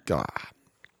cubes.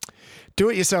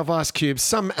 Do-it-yourself ice cubes,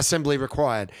 some assembly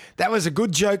required. That was a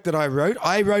good joke that I wrote.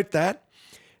 I wrote that,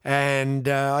 and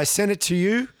I sent it to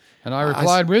you. And I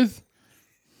replied with?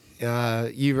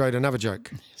 You wrote another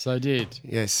joke. Yes, I did.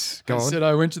 Yes, go I on. said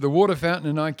I went to the water fountain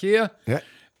in IKEA Yeah.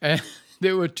 and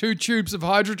there were 2 tubes of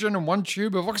hydrogen and 1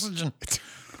 tube of oxygen.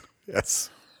 Yes.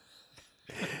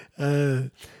 Well,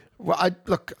 I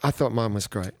thought mine was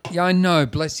great. Yeah, I know.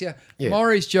 Bless you. Yeah.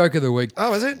 Maury's joke of the week.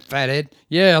 Oh, is it? Fathead.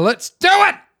 Yeah, let's do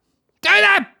it. Do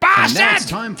that, And now it's bastard!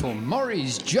 time for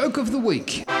Maury's joke of the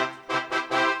week.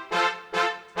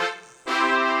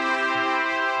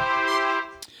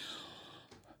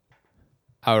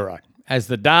 All right. As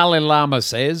the Dalai Lama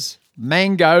says,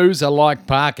 mangoes are like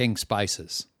parking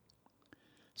spaces.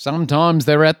 Sometimes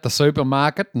they're at the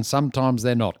supermarket and sometimes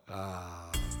they're not.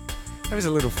 That was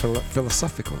a little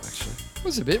philosophical, actually. It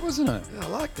was a bit, wasn't it? I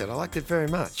liked it. I liked it very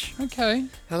much. Okay.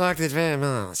 I liked it very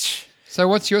much. So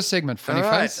what's your segment, Funny All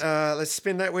right, Face? let's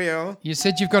spin that wheel. You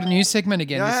said you've got a new segment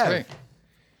again Yeah, I this have. week.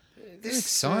 Very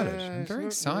excited. I'm is very not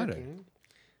excited. working.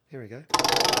 Here we go.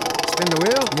 Spin the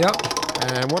wheel. Yep.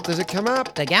 And what does it come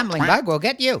up? The gambling bug will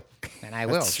get you. And I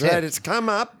will, That's too. right. It's come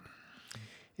up.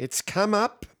 It's come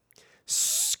up.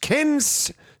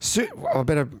 Ken's. I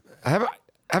better. I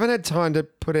haven't had time to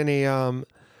put any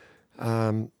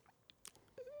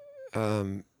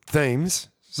themes,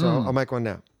 so I'll make one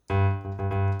now.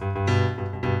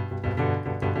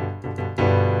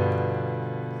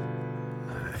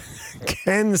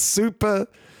 Ken's super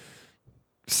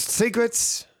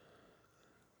secrets.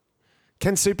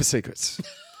 Ken's super secrets.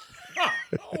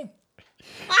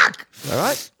 Fuck! All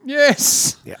right.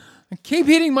 Yes. Yeah. I keep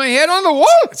hitting my head on the wall.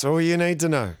 That's all you need to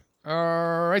know.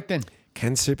 All right then.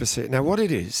 Ken Super Secret. Now, what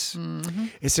it is,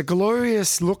 it's a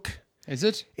glorious look Is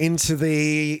it? into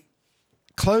the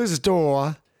closed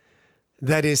door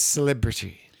that is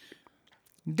celebrity.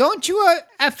 Don't you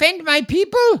offend my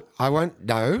people? I won't.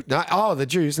 No. Oh, the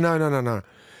Jews. No.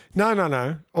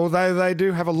 Although they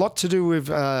do have a lot to do with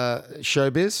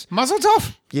showbiz. Muzzle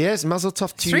tough. Yes, muzzle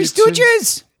tough to Three you too.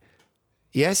 Stooges.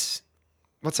 Yes.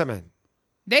 What's that mean?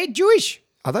 They're Jewish.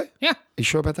 Are they? Yeah, You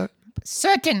sure about that?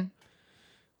 certain.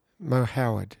 Mo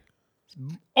Howard.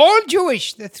 All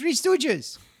Jewish. The Three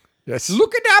Stooges. Yes.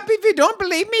 Look it up if you don't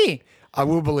believe me. I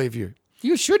will believe you.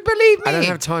 You should believe me. I don't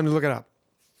have time to look it up.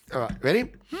 All right,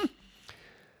 ready?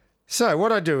 So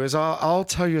what I do is I'll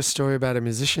tell you a story about a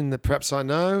musician that perhaps I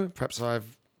know, perhaps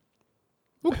I've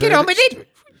Well, get on with it.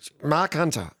 Mark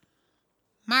Hunter.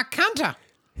 Mark Hunter.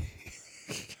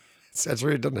 Sounds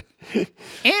rude, doesn't it?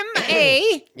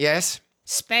 M-A Yes.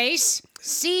 space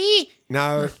C.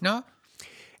 No. No.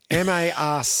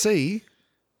 M-A-R-C.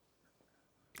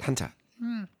 Hunter.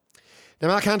 Now,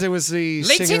 Mark Hunter was the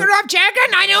Lead singer of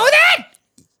Jagan. I know that.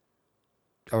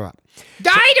 All right.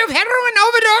 Died of heroin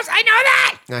overdose. I know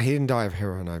that. No, he didn't die of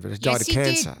heroin overdose. He died Yes, of he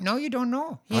cancer. did. No, you don't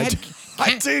know. He I had do,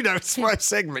 I do know. It's my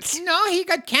segment. No, he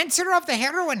got cancer of the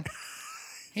heroin.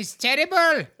 It's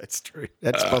terrible. That's true.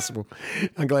 That's possible.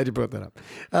 I'm glad you brought that up.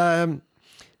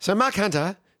 So Mark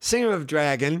Hunter, singer of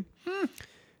Dragon,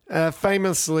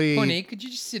 famously... Connie, could you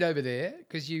just sit over there?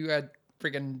 Because you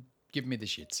friggin' give me the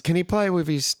shits. Can he play with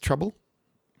his trouble?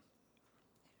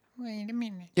 Wait a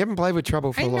minute. You haven't played with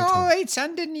trouble for I a long know time. it's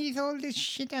underneath all this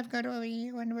shit I've got over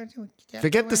here.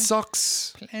 Forget the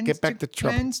socks. Get back to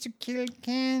trouble. Plans to kill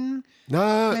Ken.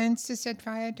 No, Plans to set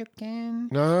fire to Ken.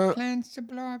 no. Plans to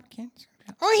blow up Ken.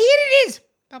 Oh, here it is.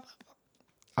 Pop, pop, pop,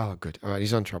 Oh, good. All right,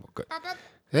 he's on trouble. Good. pop, pop,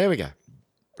 There we go.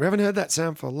 We haven't heard that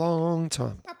sound for a long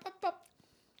time. pop, pop, pop.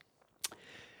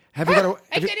 Have you got a...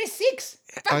 I have you- got a 6.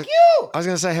 Fuck I- you. I was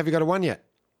going to say, have you got a 1 yet?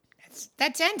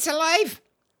 That's Ants Alive.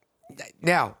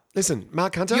 Now, listen,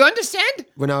 Mark Hunter. You understand?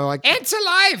 Well, no, Ants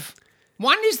Alive.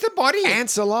 1 is the body.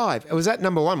 Ants Alive. Was that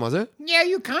number 1, was it? Yeah,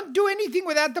 you can't do anything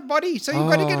without the body, so you've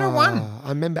got to get a 1. I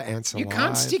remember Ants You Alive.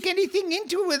 can't stick anything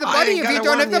into with the I body ain't if got you a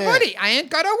don't 1 have the yet. body. I ain't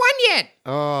got a 1 yet.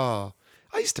 Oh,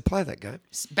 I used to play that game.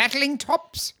 Battling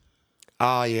tops.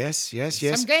 Oh, yes.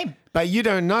 Some game. But you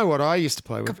don't know what I used to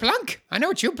play with. Plunk. I know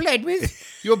what you played with.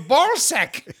 Your ball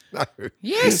sack. No.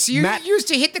 Yes, you used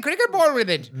to hit the cricket ball with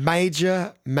it.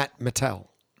 Major Matt Mattel.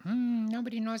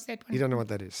 Nobody knows that one. You don't know what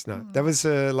that is? No. That was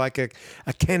like a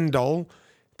Ken doll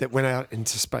that went out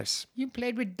into space. You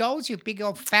played with dolls, you big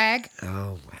old fag.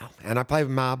 Oh, wow. And I played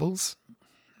with marbles.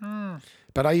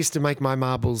 But I used to make my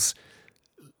marbles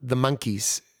the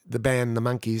Monkeys, the band The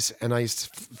Monkeys, and I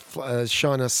used to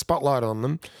shine a spotlight on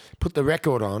them, put the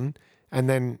record on, and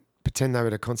then pretend they were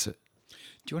at a concert.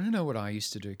 Do you want to know what I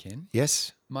used to do, Ken?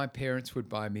 Yes? My parents would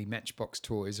buy me Matchbox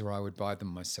toys, or I would buy them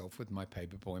myself with my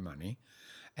paperboy money,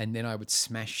 and then I would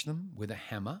smash them with a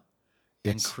hammer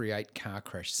and Yes. create car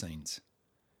crash scenes.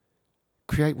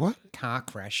 Create what? Car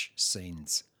crash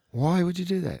scenes. Why would you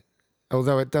do that?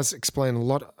 Although it does explain a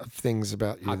lot of things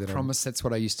about you. I promise that's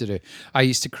what I used to do. I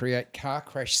used to create car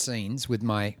crash scenes with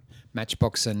my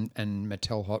Matchbox and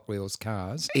Mattel Hot Wheels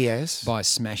cars. Yes. By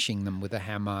smashing them with a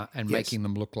hammer and Yes. making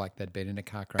them look like they'd been in a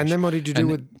car crash. And then what did you do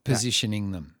And with that?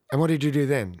 positioning them? And what did you do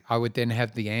then? I would then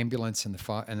have the ambulance and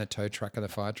the tow truck and the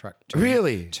fire truck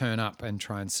turn up and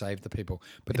try and save the people.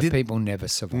 But the people never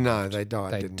survived. No, they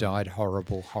died. They didn't died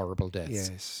horrible, horrible deaths.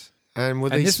 Yes. And were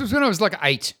And these? this was when I was like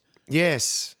 8.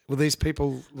 Yes. Were these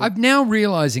people? I'm now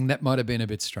realizing that might have been a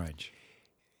bit strange.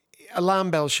 Alarm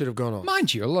bells should have gone off.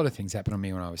 Mind you, a lot of things happened to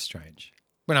me when I was strange.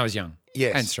 When I was young.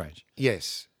 Yes. And strange.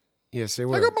 Yes. Yes, there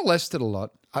were. I got molested a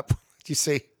lot. You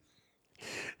see,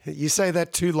 you say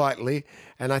that too lightly,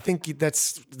 and I think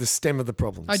that's the stem of the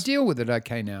problems. I deal with it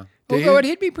okay now. Do Although you? it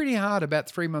hit me pretty hard about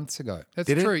 3 months ago. That's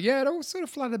Did it? true. Yeah, it all sort of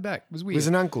flooded back. It was It weird. was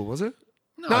an uncle, was it?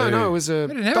 No, it was a I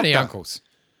didn't have any doctor. uncles.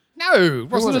 No, it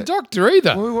wasn't was a it? doctor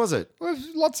either. Who was it? Well, it was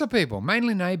lots of people,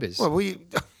 mainly neighbours. Well,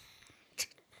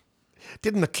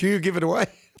 didn't the queue give it away?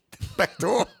 Back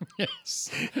door.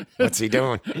 Yes. What's he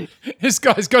doing? This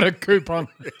guy's got a coupon.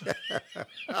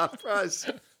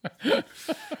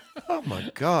 Oh my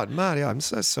God, Marty! I'm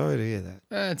so sorry to hear that.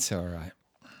 That's all right.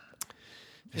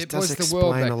 It It does was the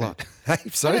world explain back a lot. then. Hey, I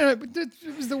sorry. don't know, but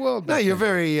it was the world No, back you're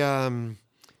then.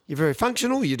 very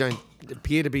functional. You don't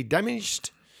appear to be damaged.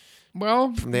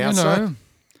 Well, from the outside.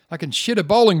 I can shit a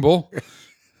bowling ball.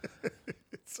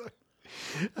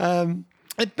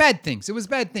 Bad things. It was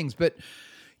bad things. But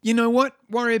you know what?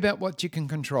 Worry about what you can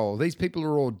control. These people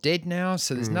are all dead now,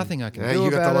 so there's nothing I can Yeah, do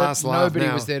you got about the it. last laugh Nobody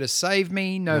now. was there to save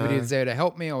me. Nobody was there to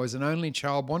help me. I was an only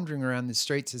child wandering around the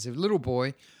streets as a little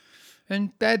boy.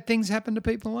 And bad things happen to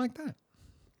people like that.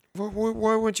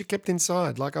 Why weren't you kept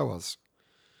inside like I was?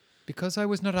 Because I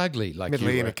was not ugly like Middle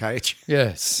you in were. a cage.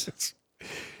 Yes.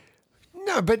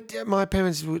 No, but my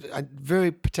parents were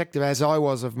very protective, as I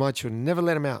was, of my children. Never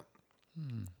let them out.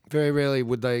 Very rarely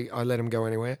would I let them go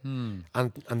anywhere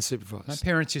unsupervised. My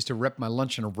parents used to wrap my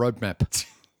lunch in a road map.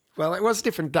 Well, it was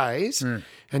different days,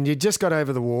 and you just got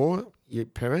over the war, your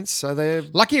parents, so they're...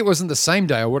 Lucky it wasn't the same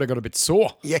day. I would have got a bit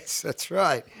sore. Yes, that's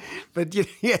right. But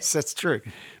yes, that's true.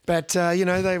 But,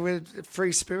 they were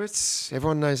free spirits.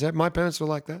 Everyone knows that. My parents were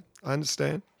like that. I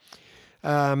understand.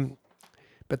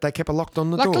 But they kept a locked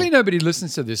on the door. Luckily, nobody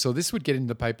listens to this, or this would get in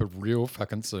the paper real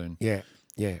fucking soon. Yeah.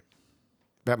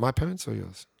 About my parents or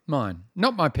yours? Mine.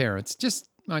 Not my parents, just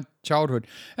my childhood.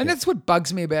 And that's what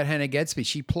bugs me about Hannah Gadsby.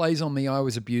 She plays on the I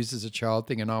was abused as a child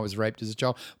thing and I was raped as a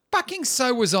child. Fucking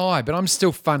so was I, but I'm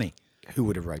still funny. Who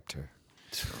would have raped her?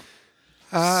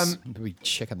 We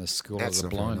checking the school of That's the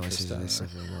not very blind. nice, for is it? starters.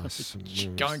 That's not very nice.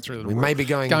 Going through the We may be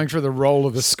going through the role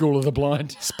of the school of the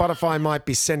blind. Spotify might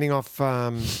be sending off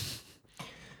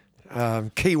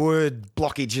keyword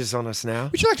blockages on us now.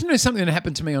 Would you like to know something that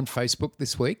happened to me on Facebook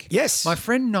this week? Yes. My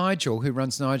friend Nigel, who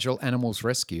runs Nigel Animals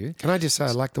Rescue, Can I just say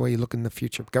I like the way you look in the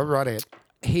future? Go right ahead.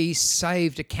 he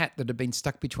saved a cat that had been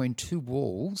stuck between two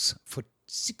walls for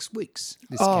 6 weeks.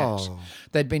 This Oh. cat.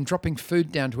 They'd been dropping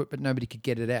food down to it, but nobody could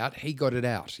get it out. He got it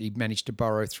out. He managed to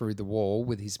burrow through the wall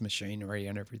with his machinery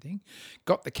and everything.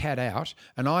 Got the cat out,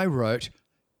 and I wrote,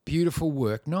 "Beautiful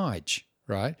work, Nige."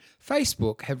 Right?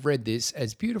 Facebook have read this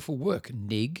as beautiful work,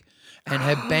 Nig, and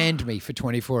have banned me for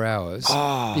 24 hours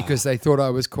because they thought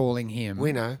I was calling him.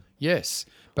 We know. Yes,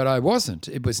 but I wasn't.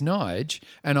 It was Nige,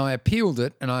 and I appealed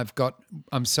it, and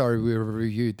I'm sorry, we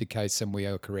reviewed the case and we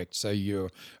are correct, so you're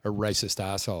a racist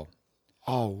asshole.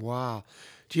 Oh, wow.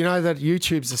 Do you know that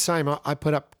YouTube's the same? I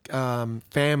put up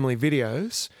family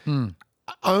videos.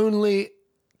 Only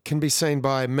can be seen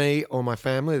by me or my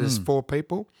family. There's 4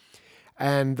 people.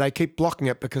 And they keep blocking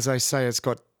it because they say it's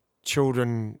got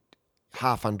children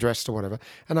half undressed or whatever.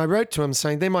 And I wrote to them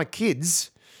saying, they're my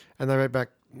kids. And they wrote back,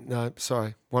 No,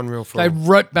 sorry. One reel for They all.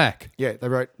 wrote back. Yeah, they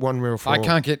wrote one reel for I all.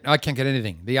 can't get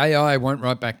anything. The AI won't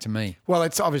write back to me. Well,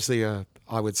 it's obviously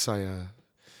I would say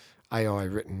AI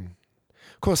written.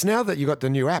 Of course, now that you got the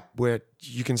new app where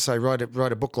you can say write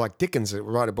a book like Dickens,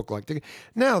 write a book like Dickens.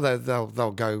 Now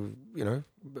they'll go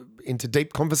into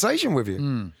deep conversation with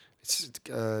you.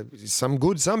 It's some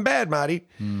good, some bad, Marty.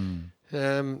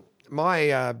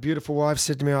 My beautiful wife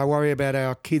said to me, "I worry about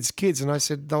our kids', and I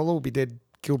said they'll all be dead,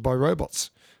 killed by robots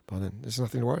by then. There's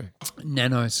nothing to worry.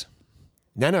 Nanos.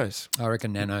 Nanos, I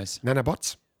reckon nanos.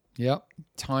 nanobots. Yep.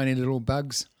 Tiny little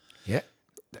bugs. Yeah,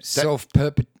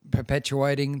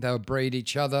 Self-perpetuating. They'll breed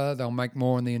each other. They'll make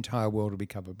more and the entire world will be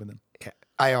covered with them. yeah.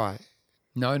 AI.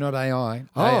 No, not AI.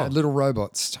 Oh. Little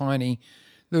robots. Tiny,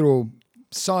 little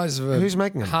size of Who's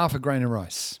making them? half a grain of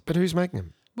rice. But who's making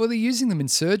them? Well, they're using them in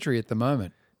surgery at the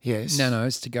moment. Yes.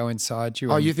 Nanos to go inside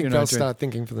you. Oh, and, you think know, they'll do- start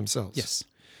thinking for themselves? Yes.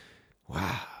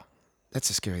 Wow. That's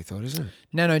a scary thought, isn't it?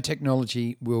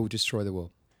 Nanotechnology will destroy the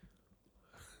world.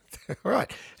 All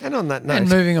right. And on that note, And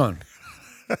moving on.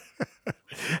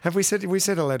 have we said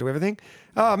hello to everything?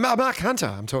 Oh, Mark Hunter,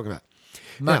 I'm talking about.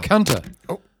 Mark Now- Hunter.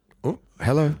 Oh,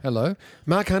 hello. Hello.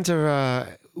 Mark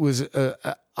Hunter was,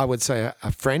 I would say,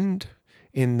 a friend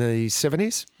in the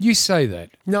 70s. You say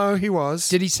that. No, he was.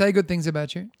 Did he say good things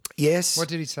about you? Yes. What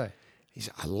did he say? He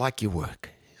said, I like your work.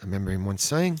 I remember him once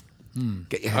saying,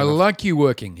 get your I hand off. like you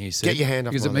working, he said. Get your hand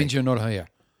off Because my it means you're not here.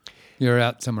 You're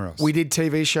out somewhere else. We did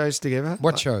TV shows together.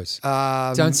 What shows?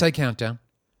 Um, Don't say Countdown.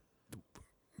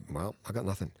 Well, I got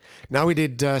nothing. No, we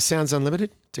did Sounds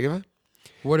Unlimited together.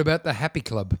 What about the Happy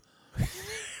Club?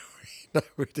 No,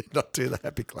 we did not do the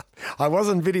Happy Club. I was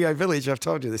on Video Village. I've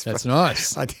told you this. That's but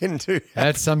nice. I didn't do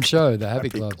That's some show, the Happy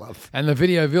Club. Club. And the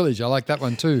Video Village. I like that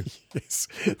one too. Yes.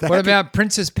 What about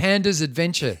Princess Panda's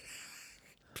Adventure?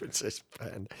 Princess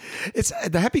Pan? It's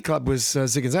the Happy Club was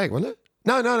Zig and Zag, wasn't it?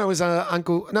 No, it was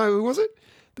Uncle. No, who was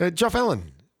it? Geoff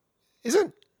Allen. Is it?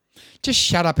 Just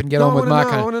shut up and get No, on I with wanna Mark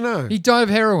know, I Hunter. wanna know. He died of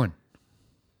heroin.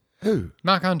 Who?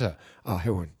 Mark Hunter. Oh,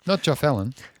 heroin. Not Geoff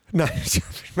Allen. No,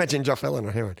 imagine Geoff Allen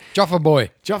on heroin. Joffa Boy.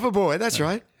 Joffa Boy, that's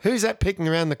right. Who's that peeking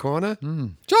around the corner?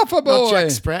 Joffa Boy. Not Jack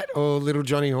Spratt or Little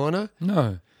Johnny Horner.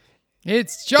 No.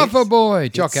 It's Joffa Boy.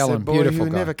 Jock It's Allen. the boy Beautiful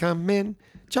who guy. never come in.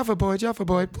 Joffa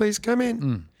Boy, please come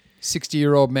in.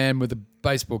 60-year-old man with a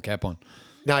baseball cap on.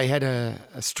 No, he had a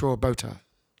straw bow tie.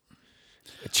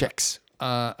 Checks.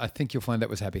 I think you'll find that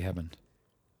was Happy Hammond.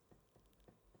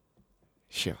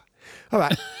 Sure. All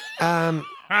right.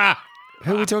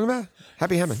 Who are we talking about?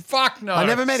 Happy Hammond. Fuck no. I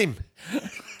never met him.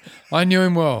 I knew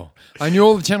him well. I knew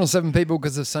all the Channel 7 people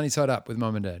because of Sunny Side Up with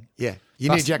Mum and Dad. Yeah. You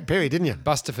knew Jack Perry, didn't you?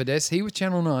 Buster Fidesz. He was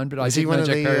Channel 9, but Was I he did one know of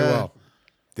Jack the, Perry well.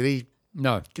 Did he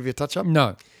No. give you a touch up?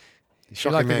 No. He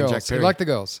Shocking liked the man, Jack girls. He Perry. liked the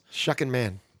girls. Shocking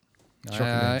man. Shocking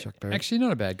man, Jack Perry. Actually,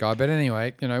 not a bad guy. But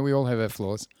anyway, we all have our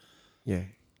flaws. Yeah.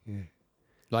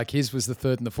 Like his was the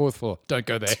third and the fourth floor. Don't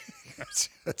go there.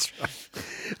 That's right.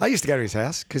 I used to go to his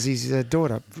house because his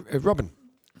daughter, Robin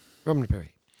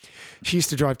Perry, she used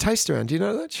to drive Taste around. Do you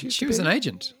know that? She was an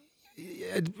agent.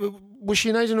 Was she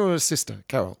an agent or a sister,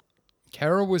 Carol?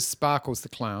 Carol was Sparkles the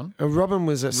clown. Robin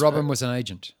was a... Robin was an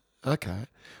agent. Okay.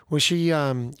 Well, she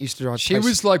used to drive She Taste.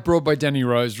 was like brought by Danny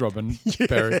Rose, Robin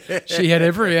Perry. She had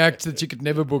every act that you could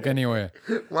never book anywhere.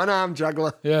 one-arm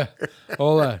juggler. Yeah,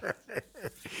 all that. Oh,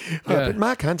 but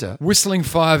Mark Hunter... Whistling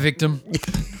fire victim.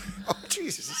 Oh,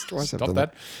 Jesus. Twice I've Stop done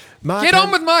that. Mark Get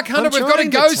on with Mark Hunter. I'm We've got to trying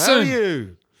go tell soon.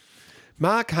 You.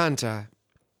 Mark Hunter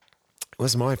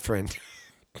was my friend.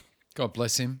 God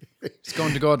bless him. He's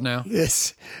gone to God now.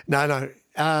 Yes. No.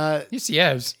 Yes, he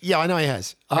has. Yeah, I know he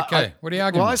has. Okay, what are you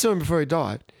arguing Well, I about? saw him before he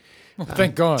died. Oh,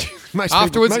 thank God. Most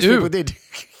ew. people did.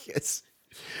 Yes.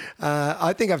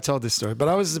 I think I've told this story, but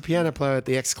I was the piano player at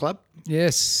the X Club.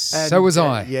 Yes, And, so was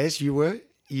I. Yes, you were.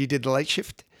 You did the late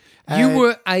shift. You And-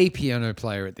 were a piano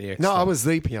player at the X. No, Club. I was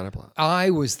the piano player. I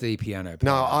was the piano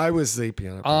player. No, I was the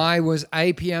piano player. I was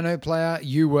a piano player.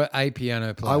 You were a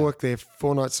piano player. I worked there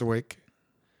 4 nights a week,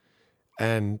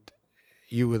 and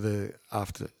you were the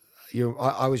after.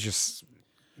 I was just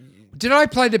Did I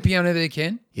play the piano there,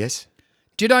 Ken? yes.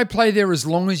 Did I play there as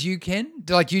long as you can?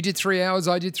 Like you did 3 hours,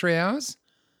 I did 3 hours?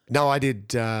 No, I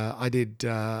did.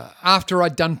 After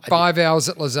I'd done 5 hours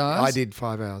at Lazar's? I did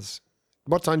 5 hours.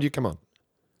 What time do you come on?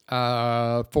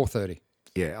 4:30.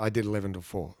 Yeah, I did 11 to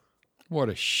 4. What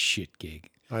a shit gig.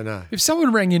 I know. If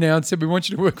someone rang you now and said, we want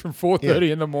you to work from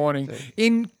 4:30 in the morning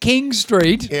in King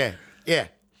Street. Yeah.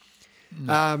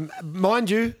 Mind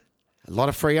you, a lot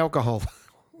of free alcohol.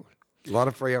 A lot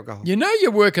of free alcohol. You know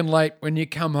you're working late when you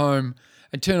come home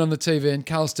and turn on the TV and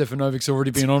Carl Stefanovic's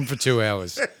already been on for 2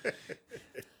 hours.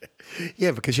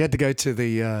 Yeah, because you had to go to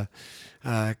the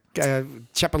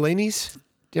Cipollini's.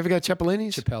 Do you ever go to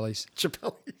Cipollini's? Chappelle's.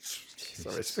 Cipollini's.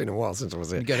 Sorry, it's been a while since I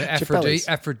was there. You go to Cipollini's.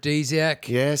 Aphrodisiac.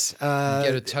 Yes. Get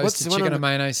a what's toasted the one chicken on and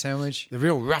mayonnaise sandwich. the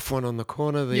real rough one on the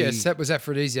corner. Yes, that was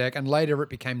Aphrodisiac, and later it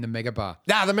became the Mega Bar.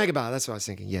 The Mega Bar. That's what I was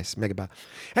thinking. Yes, Mega Bar.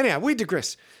 Anyhow, we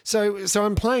digress. So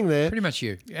I'm playing there. Pretty much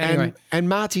you. Anyway, And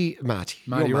Marty. Marty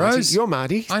You're Rose. You're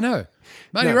Marty. I know.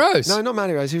 Marty No, Rose. No, not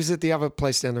Marty Rose. He was at the other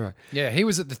place down the road. Yeah, he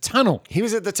was at the tunnel. He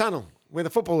was at the tunnel where the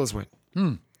footballers went.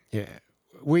 Yeah.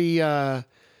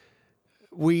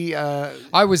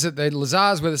 I was at the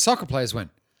Lazars where the soccer players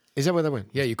went. Is that where they went?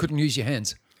 Yeah, you couldn't use your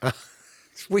hands.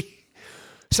 We.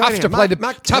 So Tough anyhow, to play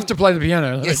Mark- tough to play the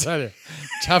piano. Let me tell you.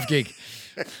 Tough gig.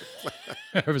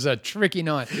 It was a tricky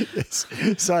night.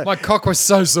 So, My cock was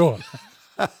so sore.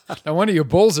 No wonder your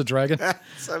balls are dragging.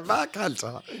 so Mark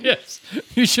Hunter. Yes,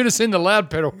 you should have seen the loud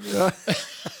pedal. The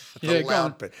Yeah, go on.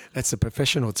 loud pedal. That's a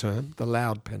professional term, the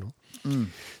loud pedal.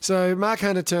 So Mark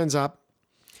Hunter turns up,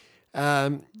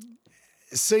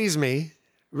 sees me,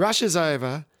 rushes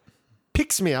over,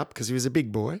 picks me up because he was a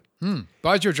big boy,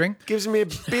 Buys you a drink. gives me a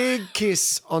big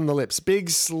kiss on the lips,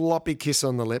 big sloppy kiss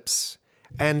on the lips,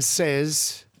 and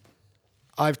says,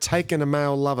 "I've taken a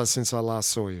male lover since I last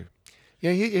saw you."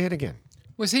 Yeah, hit your head again.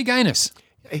 Was he gayness?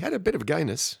 He had a bit of a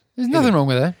gayness. There's nothing wrong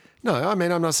with that. No, I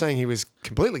mean, I'm not saying he was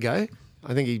completely gay.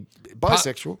 I think he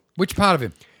bisexual. Which part of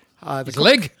him? The His cock-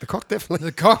 leg? The cock, definitely.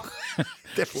 The cock.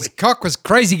 Definitely. His cock was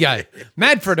crazy gay.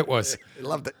 Mad for it was. He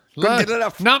loved it. Couldn't get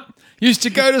enough. Nope. Used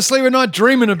to go to sleep at night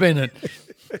dreaming of being it.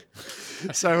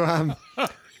 So,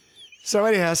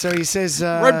 so he says,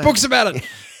 Wrote books about it.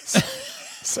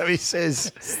 so he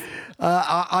says,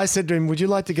 I said to him, "Would you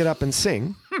like to get up and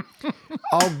sing?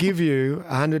 I'll give you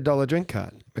 $100 drink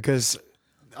card," because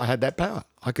I had that power.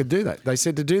 I could do that. They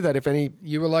said to do that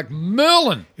You were like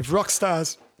Merlin. if rock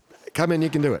stars come in, you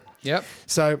can do it. Yep.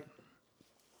 So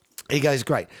he goes,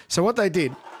 "Great." So what they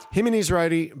did, him and his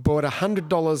roadie bought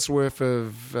 $100 worth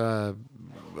of, I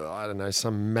don't know,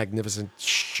 some magnificent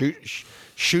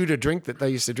shooter drink that they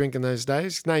used to drink in those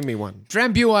days. Name me one.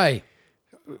 Drambuie.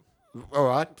 All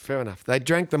right, fair enough. They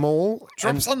drank them all.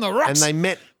 Drops on the rocks. And they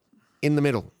met in the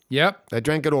middle. Yep. They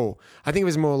drank it all. I think it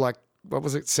was more like, what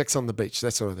was it? Sex on the beach,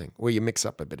 that sort of thing, where you mix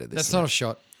up a bit of this. That's not a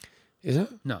shot. Is it?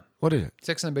 No. What is it?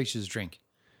 Sex on the beach is a drink.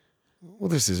 Well,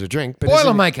 this is a drink. But isn't it-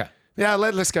 Boilermaker. Yeah,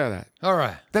 let's go with that. All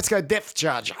right. Let's go Depth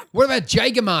Charger. What about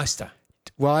Jägermeister?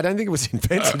 Well, I don't think it was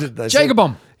invented. They Jager said.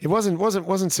 bomb. It wasn't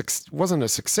a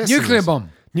success. Nuclear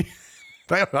bomb.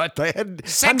 They had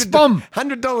Sex bomb.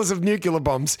 $100 of nuclear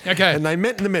bombs. Okay. And they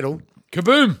met in the middle.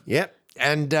 Kaboom. Yep.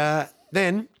 And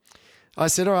then I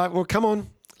said, "All right, well, come on,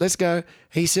 let's go."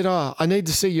 He said, "Oh, I need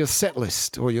to see your set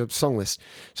list or your song list."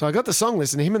 So I got the song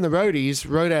list, and him and the roadies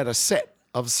wrote out a set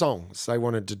of songs they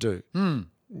wanted to do.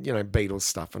 You know, Beatles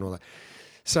stuff and all that.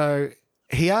 So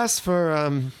he asked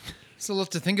for... It's a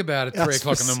lot to think about at 3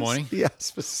 o'clock in the morning.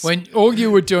 Yes. When all you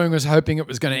were doing was hoping it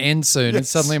was going to end soon, and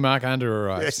suddenly Mark Hunter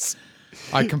arrives.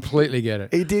 Yes. I completely get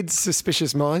it. He did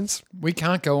Suspicious Minds, We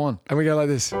can't go on. and we go like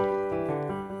this.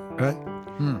 Right?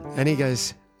 And he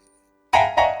goes...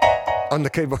 On the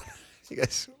keyboard. He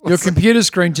goes... Your "What's that?" computer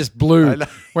screen just blew know.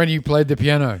 when you played the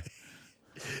piano.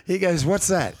 He goes, "What's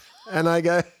that?" And I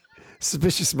go,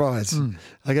 "Suspicious Minds."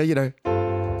 I go, "You're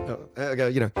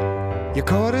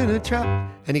caught in a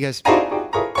trap." And he goes,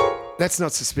 "That's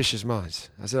not Suspicious Minds."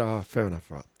 I said, "Oh, fair enough,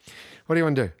 right. What do you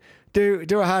want to do?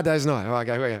 Do A Hard Day's Night." Oh, I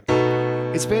go,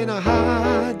 "It's been a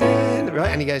hard day,"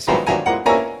 right? And he goes,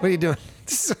 "What are you doing?"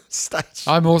 This is a stage.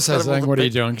 I'm also Out of all saying, the what are you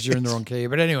bit- doing? Because you're in the wrong key.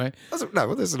 But anyway, No,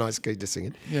 well, there's a nice key to sing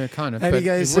in. yeah, kind of. And But he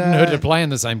goes, it wouldn't hurt to play in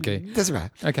the same key. That's right.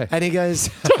 Okay. And he goes,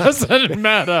 Doesn't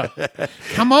matter.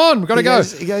 Come on, we've got to go.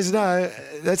 He goes, "No,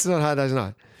 that's not Hard Day's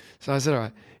Night." So I said, "All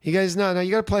right." He goes, No,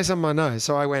 you got to play something I know."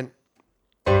 So I went,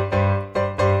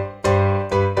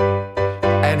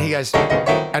 and he goes,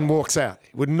 and walks out.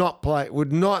 Would not play,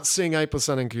 would not sing April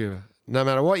Sun in Cuba. No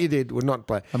matter what you did, would not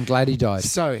play. I'm glad he died.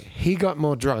 So he got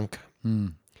more drunk,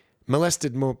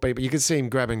 molested more people. You could see him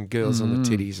grabbing girls on the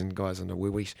titties and guys on the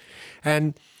wee-wees.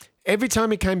 And every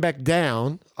time he came back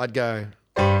down, I'd go,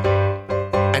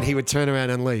 and he would turn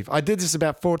around and leave. I did this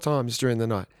about 4 times during the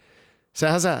night. So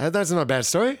how's that? That's not a bad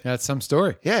story. That's some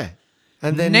story. Yeah.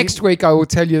 And then Next week, I will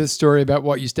tell you the story about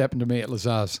what used to happen to me at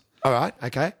Lazar's. all right,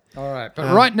 okay. All right.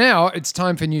 But right now, it's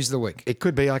time for News of the Week. It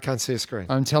could be. I can't see a screen.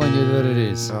 I'm telling you that it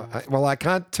is. Well, I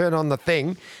can't turn on the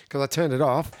thing because I turned it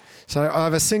off. So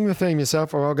either sing the theme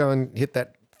yourself or I'll go and hit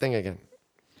that thing again.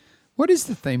 What is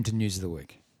the theme to News of the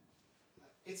Week?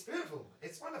 It's beautiful.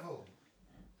 It's wonderful.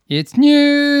 It's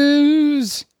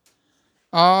News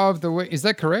of the Week. Is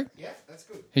that correct? Yeah, that's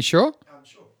good. You sure? I'm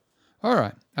sure. All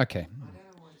right. Okay.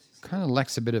 Kind of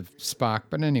lacks a bit of spark,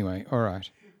 but anyway, all right.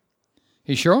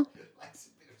 You sure?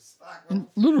 A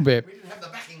little bit. We didn't have the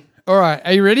backing. All right,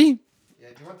 are you ready? Yeah,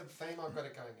 do you want the theme? I've got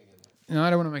it going again. No, I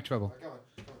don't want to make trouble. Go on.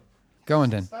 Go on,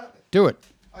 Dan. Start it. Do it.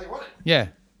 Oh, you want it? Yeah.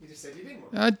 You just said you didn't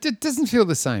want it. It doesn't feel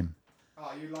the same.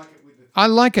 Oh, you like it with the... I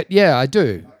like it. Yeah, I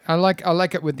do. I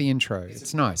like it with the intro.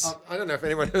 It's nice. I don't know if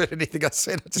anyone heard anything I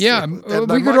said. I just Yeah, had we no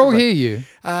could all microphone. hear you.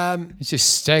 Um, It's just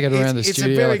staggered around the it's a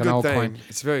studio very like an good old theme. plane.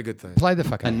 It's a very good theme. Play the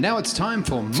fucking. And now it's time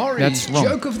for That's Maury's wrong.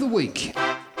 joke of the week.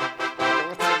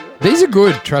 These are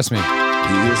good, trust me.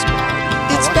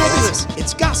 It's fabulous.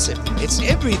 It's gossip. It's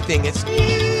everything. It's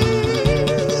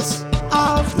news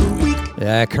of the week.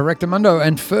 Yeah, correctamundo.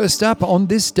 And first up, on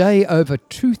this day over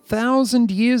 2,000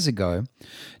 years ago,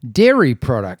 dairy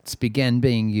products began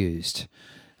being used.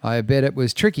 I bet it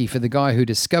was tricky for the guy who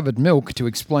discovered milk to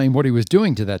explain what he was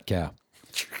doing to that cow.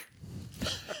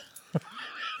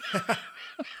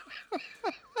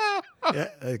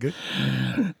 Yeah, good.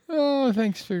 Oh,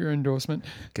 thanks for your endorsement.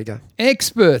 Okay, go.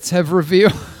 Experts have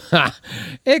revealed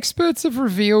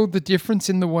the difference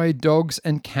in the way dogs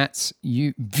and cats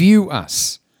view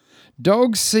us.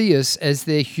 Dogs see us as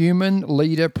their human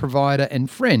leader, provider, and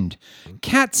friend.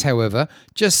 Cats, however,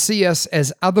 just see us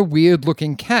as other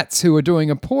weird-looking cats who are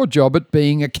doing a poor job at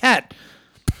being a cat.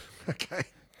 Okay.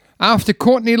 After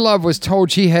Courtney Love was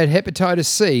told she had hepatitis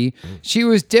C, she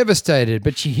was devastated,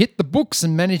 but she hit the books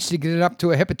and managed to get it up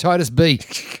to a hepatitis B.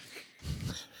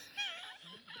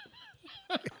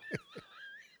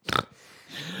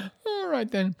 All right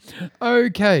then.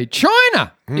 Okay,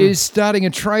 China is starting a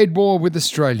trade war with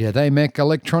Australia. They make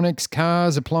electronics,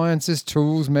 cars, appliances,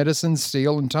 tools, medicines,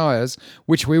 steel and tyres,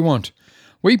 which we want.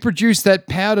 We produce that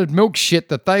powdered milk shit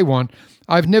that they want.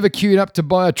 I've never queued up to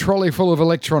buy a trolley full of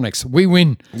electronics. We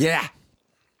win. Yeah.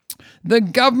 The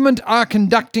government are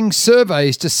conducting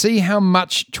surveys to see how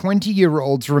much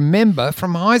 20-year-olds remember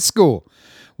from high school.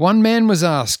 One man was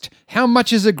asked, "How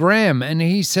much is a gram?" And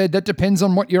he said, "That depends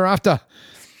on what you're after."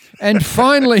 And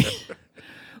finally,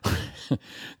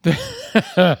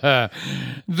 the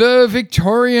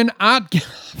Victorian art...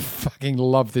 fucking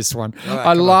love this one. right,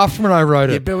 I laughed when I wrote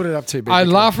You it. build it up too big. I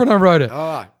laughed when I wrote it.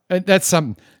 All right. That's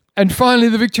something. And finally,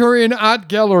 the Victorian Art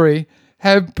Gallery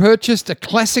have purchased a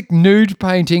classic nude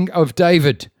painting of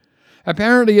David.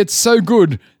 Apparently, it's so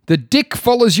good, the dick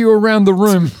follows you around the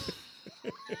room.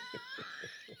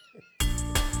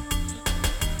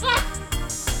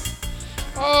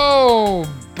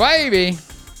 Oh, baby.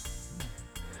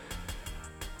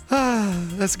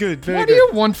 That's good. Very What do good. you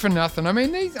want for nothing? I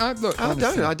mean, these. Look,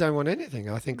 honestly. I don't want anything.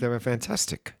 I think they were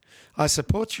fantastic. I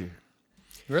support you.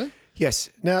 Really? Yes.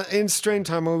 Now, in stream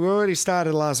time, well, we already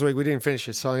started last week. We didn't finish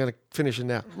it, so I'm going to finish it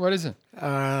now. What is it? We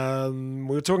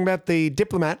were talking about The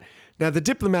Diplomat. Now, The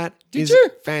Diplomat is you? a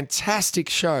fantastic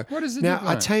show. What is The Now,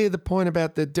 Diplomat? I tell you the point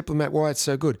about The Diplomat, why it's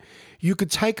so good. You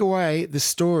could take away the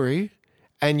story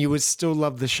and you would still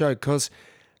love the show because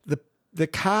the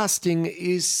casting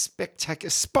is spectacular,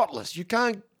 spotless. You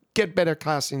can't get better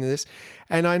casting than this.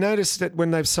 And I noticed that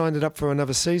when they've signed it up for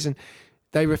another season,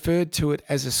 they referred to it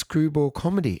as a screwball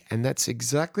comedy. And that's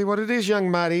exactly what it is, young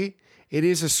Marty. It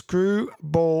is a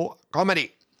screwball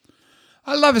comedy.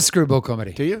 I love a screwball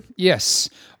comedy. Do you? Yes.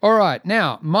 All right.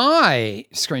 Now, my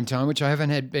screen time, which I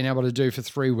haven't been able to do for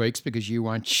 3 weeks because you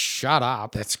won't shut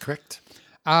up, That's correct.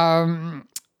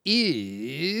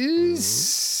 is...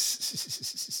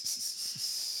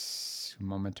 A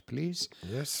moment, please.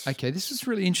 Yes. Okay, this is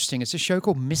really interesting. It's a show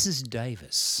called Mrs.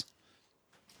 Davis.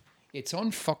 It's on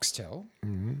Foxtel.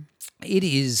 It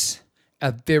is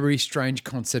a very strange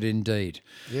concert indeed.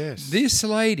 Yes. This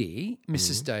lady,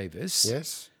 Mrs. Davis,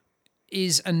 Yes.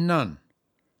 is a nun.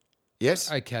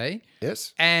 Yes. Okay.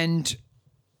 Yes. And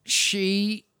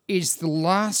she is the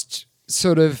last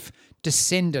sort of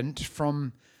descendant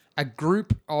from a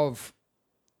group of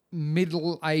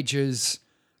Middle Ages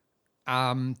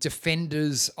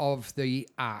defenders of the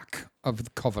Ark of the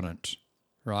Covenant,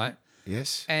 right?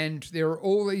 Yes. And there are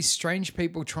all these strange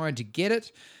people trying to get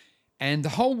it, and the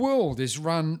whole world is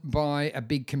run by a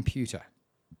big computer.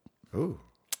 Ooh.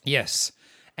 Yes.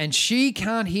 And she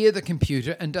can't hear the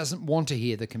computer and doesn't want to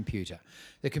hear the computer.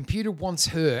 The computer wants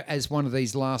her, as one of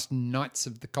these last knights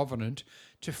of the Covenant,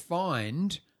 to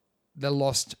find the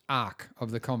lost Ark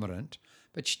of the Covenant,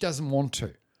 but she doesn't want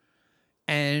to.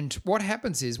 And what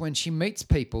happens is when she meets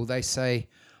people, they say,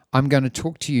 "I'm going to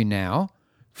talk to you now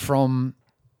from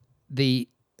the..."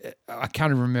 I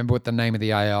can't even remember what the name of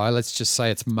the AI. Let's just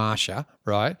say it's Marsha,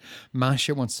 right?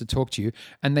 Marsha wants to talk to you.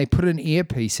 And they put an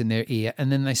earpiece in their ear and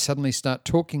then they suddenly start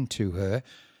talking to her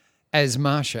as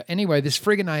Marsha. Anyway, this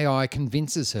friggin' AI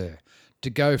convinces her to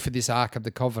go for this Ark of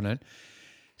the Covenant.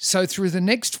 So through the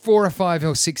next 4 or 5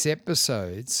 or 6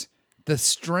 episodes, the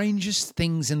strangest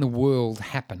things in the world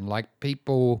happen. Like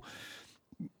people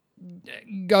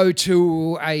go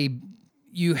to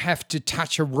you have to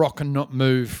touch a rock and not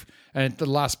move, and the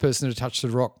last person to touch the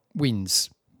rock wins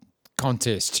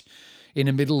contest in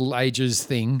a Middle Ages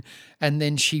thing. And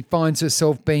then she finds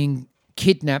herself being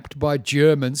kidnapped by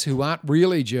Germans who aren't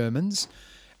really Germans,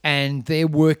 and they're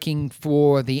working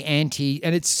for the and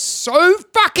it's so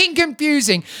fucking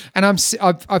confusing. And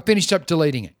I've finished up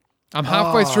deleting it. I'm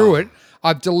halfway through it.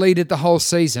 I've deleted the whole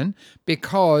season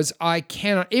because I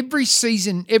cannot. Every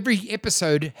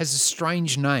episode has a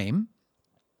strange name,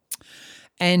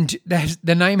 and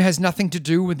the name has nothing to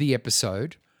do with the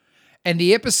episode. And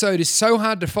the episode is so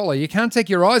hard to follow. You can't take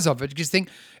your eyes off it because you think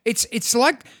it's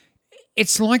like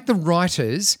the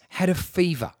writers had a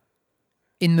fever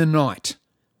in the night.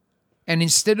 And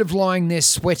instead of lying there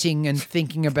sweating and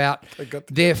thinking about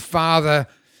their father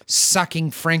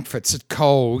sucking frankfurts at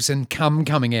Coles and cum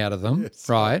coming out of them,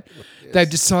 right? Yes. They've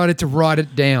decided to write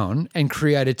it down and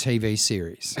create a TV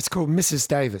series. It's called Mrs.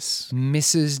 Davis.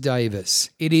 Mrs. Davis.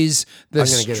 It is the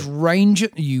stranger.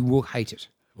 You will hate it.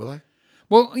 Will I?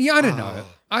 Well, yeah, I don't know.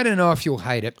 I don't know if you'll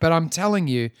hate it, but I'm telling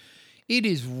you, it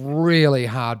is really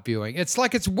hard viewing. It's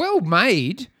like it's well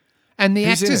made. And the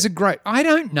actors are great. I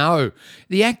don't know.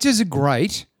 The actors are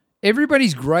great.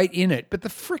 Everybody's great in it. But the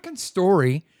freaking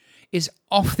story is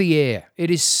off the air.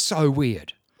 It is so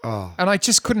weird. Oh. And I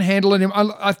just couldn't handle it.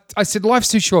 I said, life's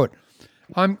too short.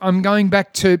 I'm going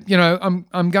back to,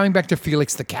 I'm going back to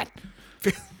Felix the cat.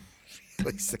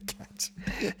 Felix the cat.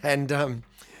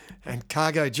 And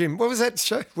Cargo Jim. What was that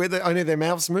show where only their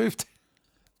mouths moved?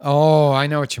 Oh, I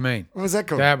know what you mean. What was that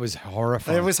called? That was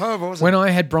horrifying. It was horrible, wasn't When I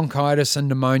had bronchitis and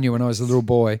pneumonia when I was a little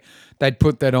boy, they'd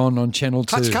put that on Channel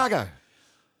 2. Touch Cargo.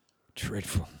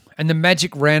 Dreadful. And the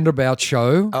Magic Roundabout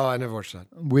show. Oh, I never watched that.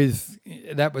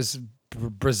 That was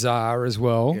bizarre as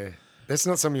well. Yeah. That's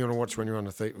not something you want to watch when you're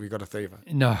on you got a fever.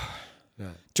 No.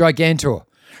 Gigantor.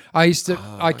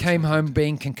 I came home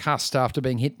being concussed after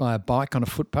being hit by a bike on a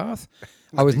footpath.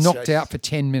 I was knocked out for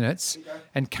 10 minutes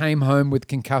and came home with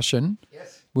concussion.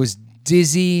 Yes. Was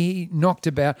dizzy, knocked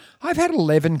about. I've had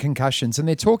 11 concussions, and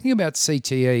they're talking about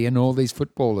CTE and all these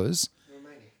footballers,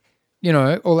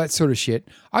 all that sort of shit.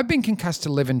 I've been concussed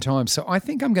 11 times, so I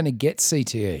think I'm going to get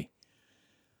CTE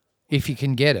if you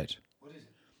can get it. What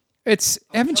is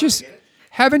it?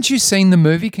 Haven't you seen the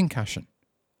movie Concussion?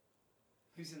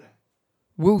 Who's in that?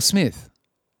 Will Smith.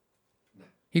 No.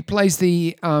 He plays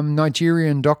the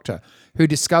Nigerian doctor who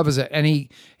discovers it, and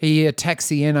he attacks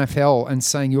the NFL and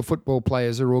saying your football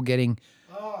players are all getting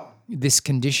this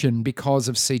condition because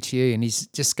of CTE, and he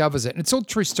discovers it. And it's all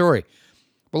true story.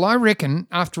 Well, I reckon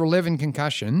after 11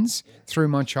 concussions through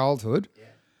my childhood,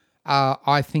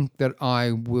 I think that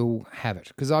I will have it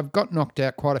because I've got knocked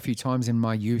out quite a few times in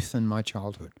my youth and my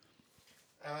childhood.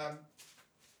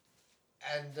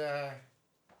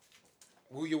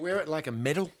 Will you wear it like a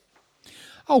medal?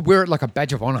 I'll wear it like a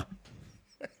badge of honour.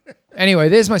 Anyway,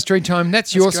 there's my stream time.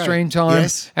 That's your great. stream time.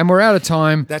 Yes. And we're out of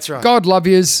time. That's right. God love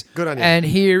yous. Good on you. And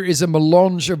here is a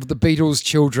melange of the Beatles'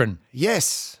 children.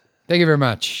 Yes. Thank you very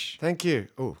much. Thank you.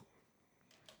 Oh,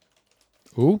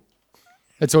 Ooh.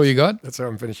 That's all you got? that's how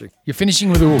I'm finishing. You're finishing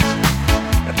with ooh.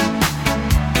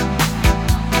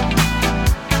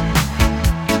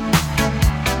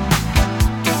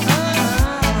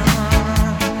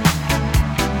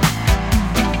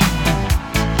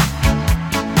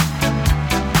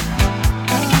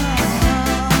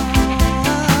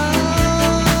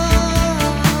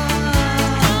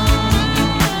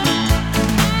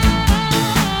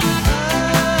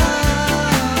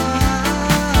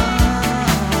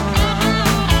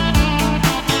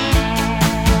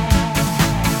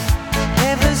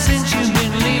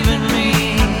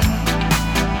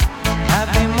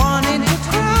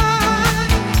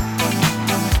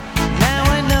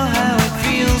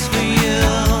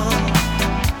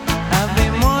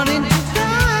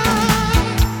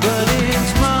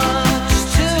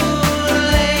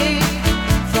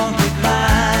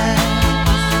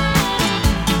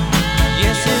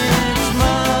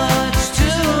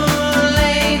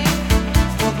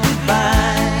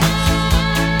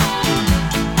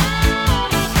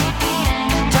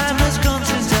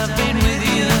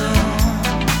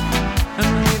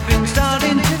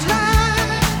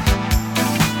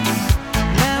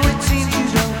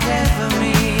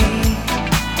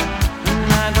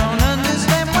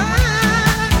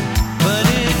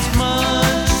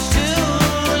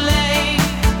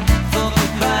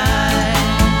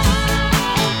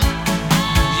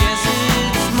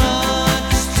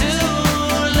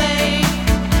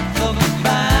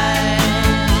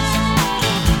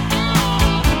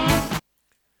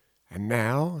 And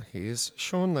now, here's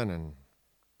Sean Lennon.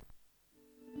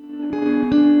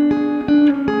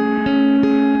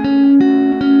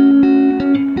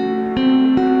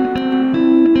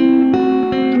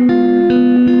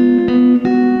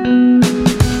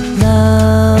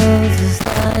 Love is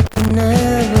like an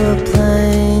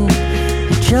aeroplane.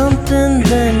 You jump and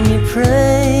then you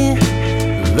pray.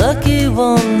 The lucky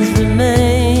ones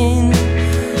remain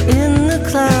in the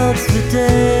clouds for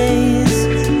days.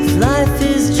 If life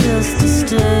is just a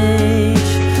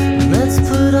stage, let's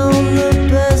put on the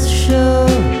best show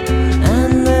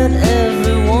and let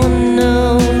everyone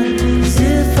know. 'Cause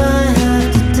if I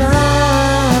have to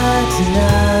die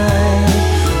tonight,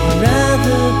 I'd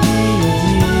rather be with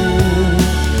you.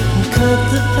 Cut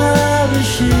the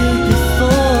parachute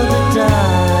before the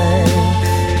dive.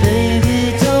 Baby,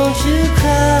 don't you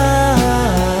cry.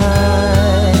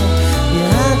 You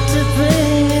had to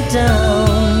bring me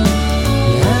down.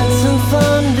 We had some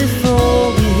fun before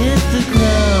we hit the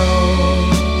ground.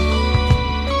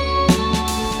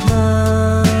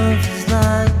 Love is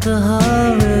like a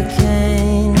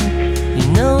hurricane. You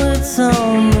know it's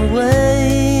on the way.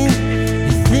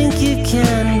 You think you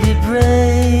can be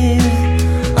brave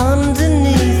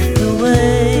underneath the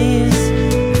waves.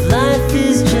 If life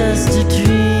is just a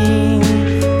dream,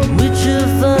 which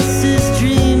of us is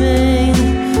dreaming?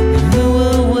 And who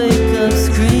will wake up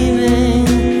screaming?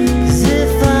 'Cause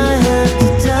if I had to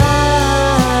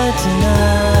die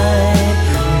tonight,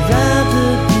 I'd rather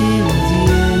be with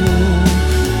you.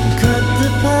 Cut the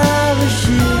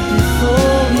parachute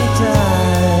before we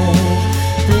die.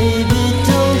 Baby,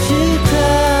 don't you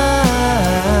cry.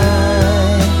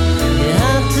 You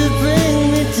had to bring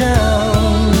me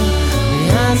down. We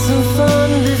had some fun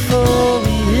before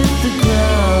we hit the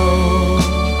ground.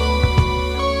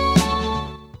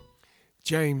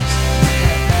 James.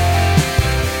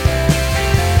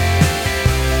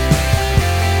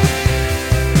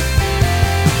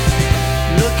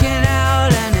 Looking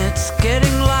out and it's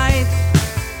getting light.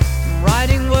 I'm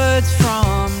writing words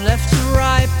from left to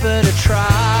right, but I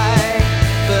tried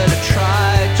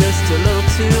just a little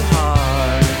too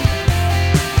hard.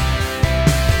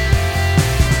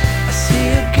 I see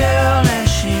a girl and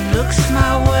she looks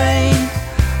my way.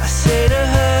 I say to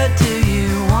her, do you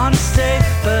want to stay?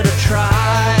 But I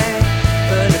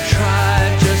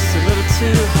tried just a little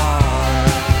too hard.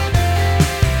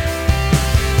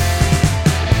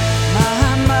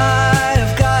 My,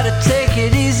 I've gotta take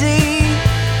it easy,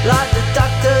 like the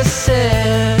doctor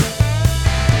said.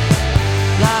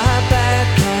 Lie back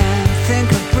and think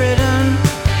of Britain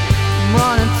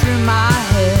running through my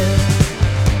head.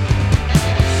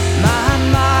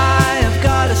 My, I've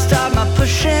gotta stop my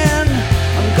pushing.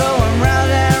 I'm going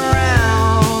round and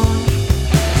round.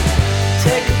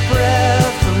 Take a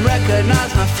breath and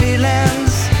recognize my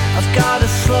feelings. I've gotta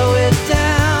slow it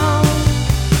down.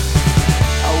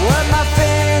 I work my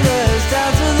fingers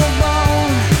down to the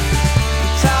bone.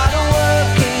 I'm tired of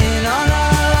working on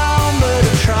and alone, but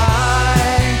I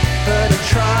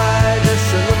try just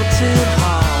a little too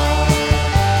hard.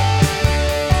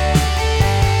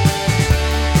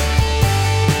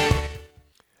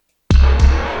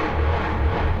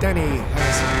 Danny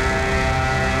Harrison.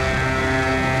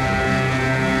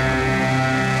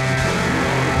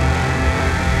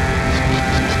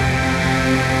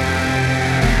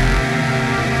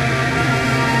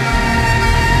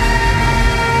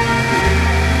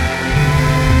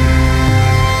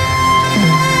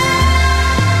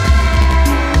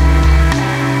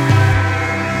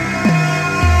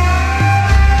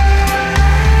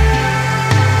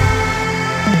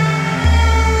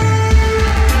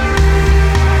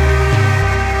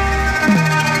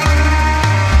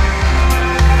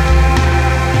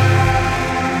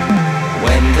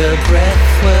 When the breath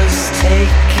was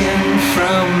taken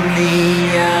from me,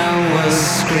 I was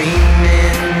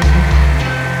screaming.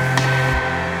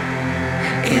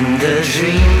 In the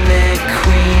dream, the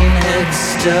queen had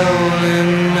stolen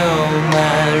all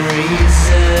my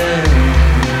reason.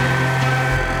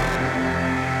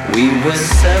 We were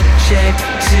subject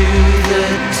to the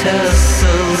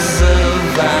tussles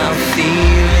of our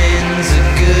feelings,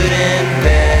 good and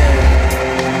bad.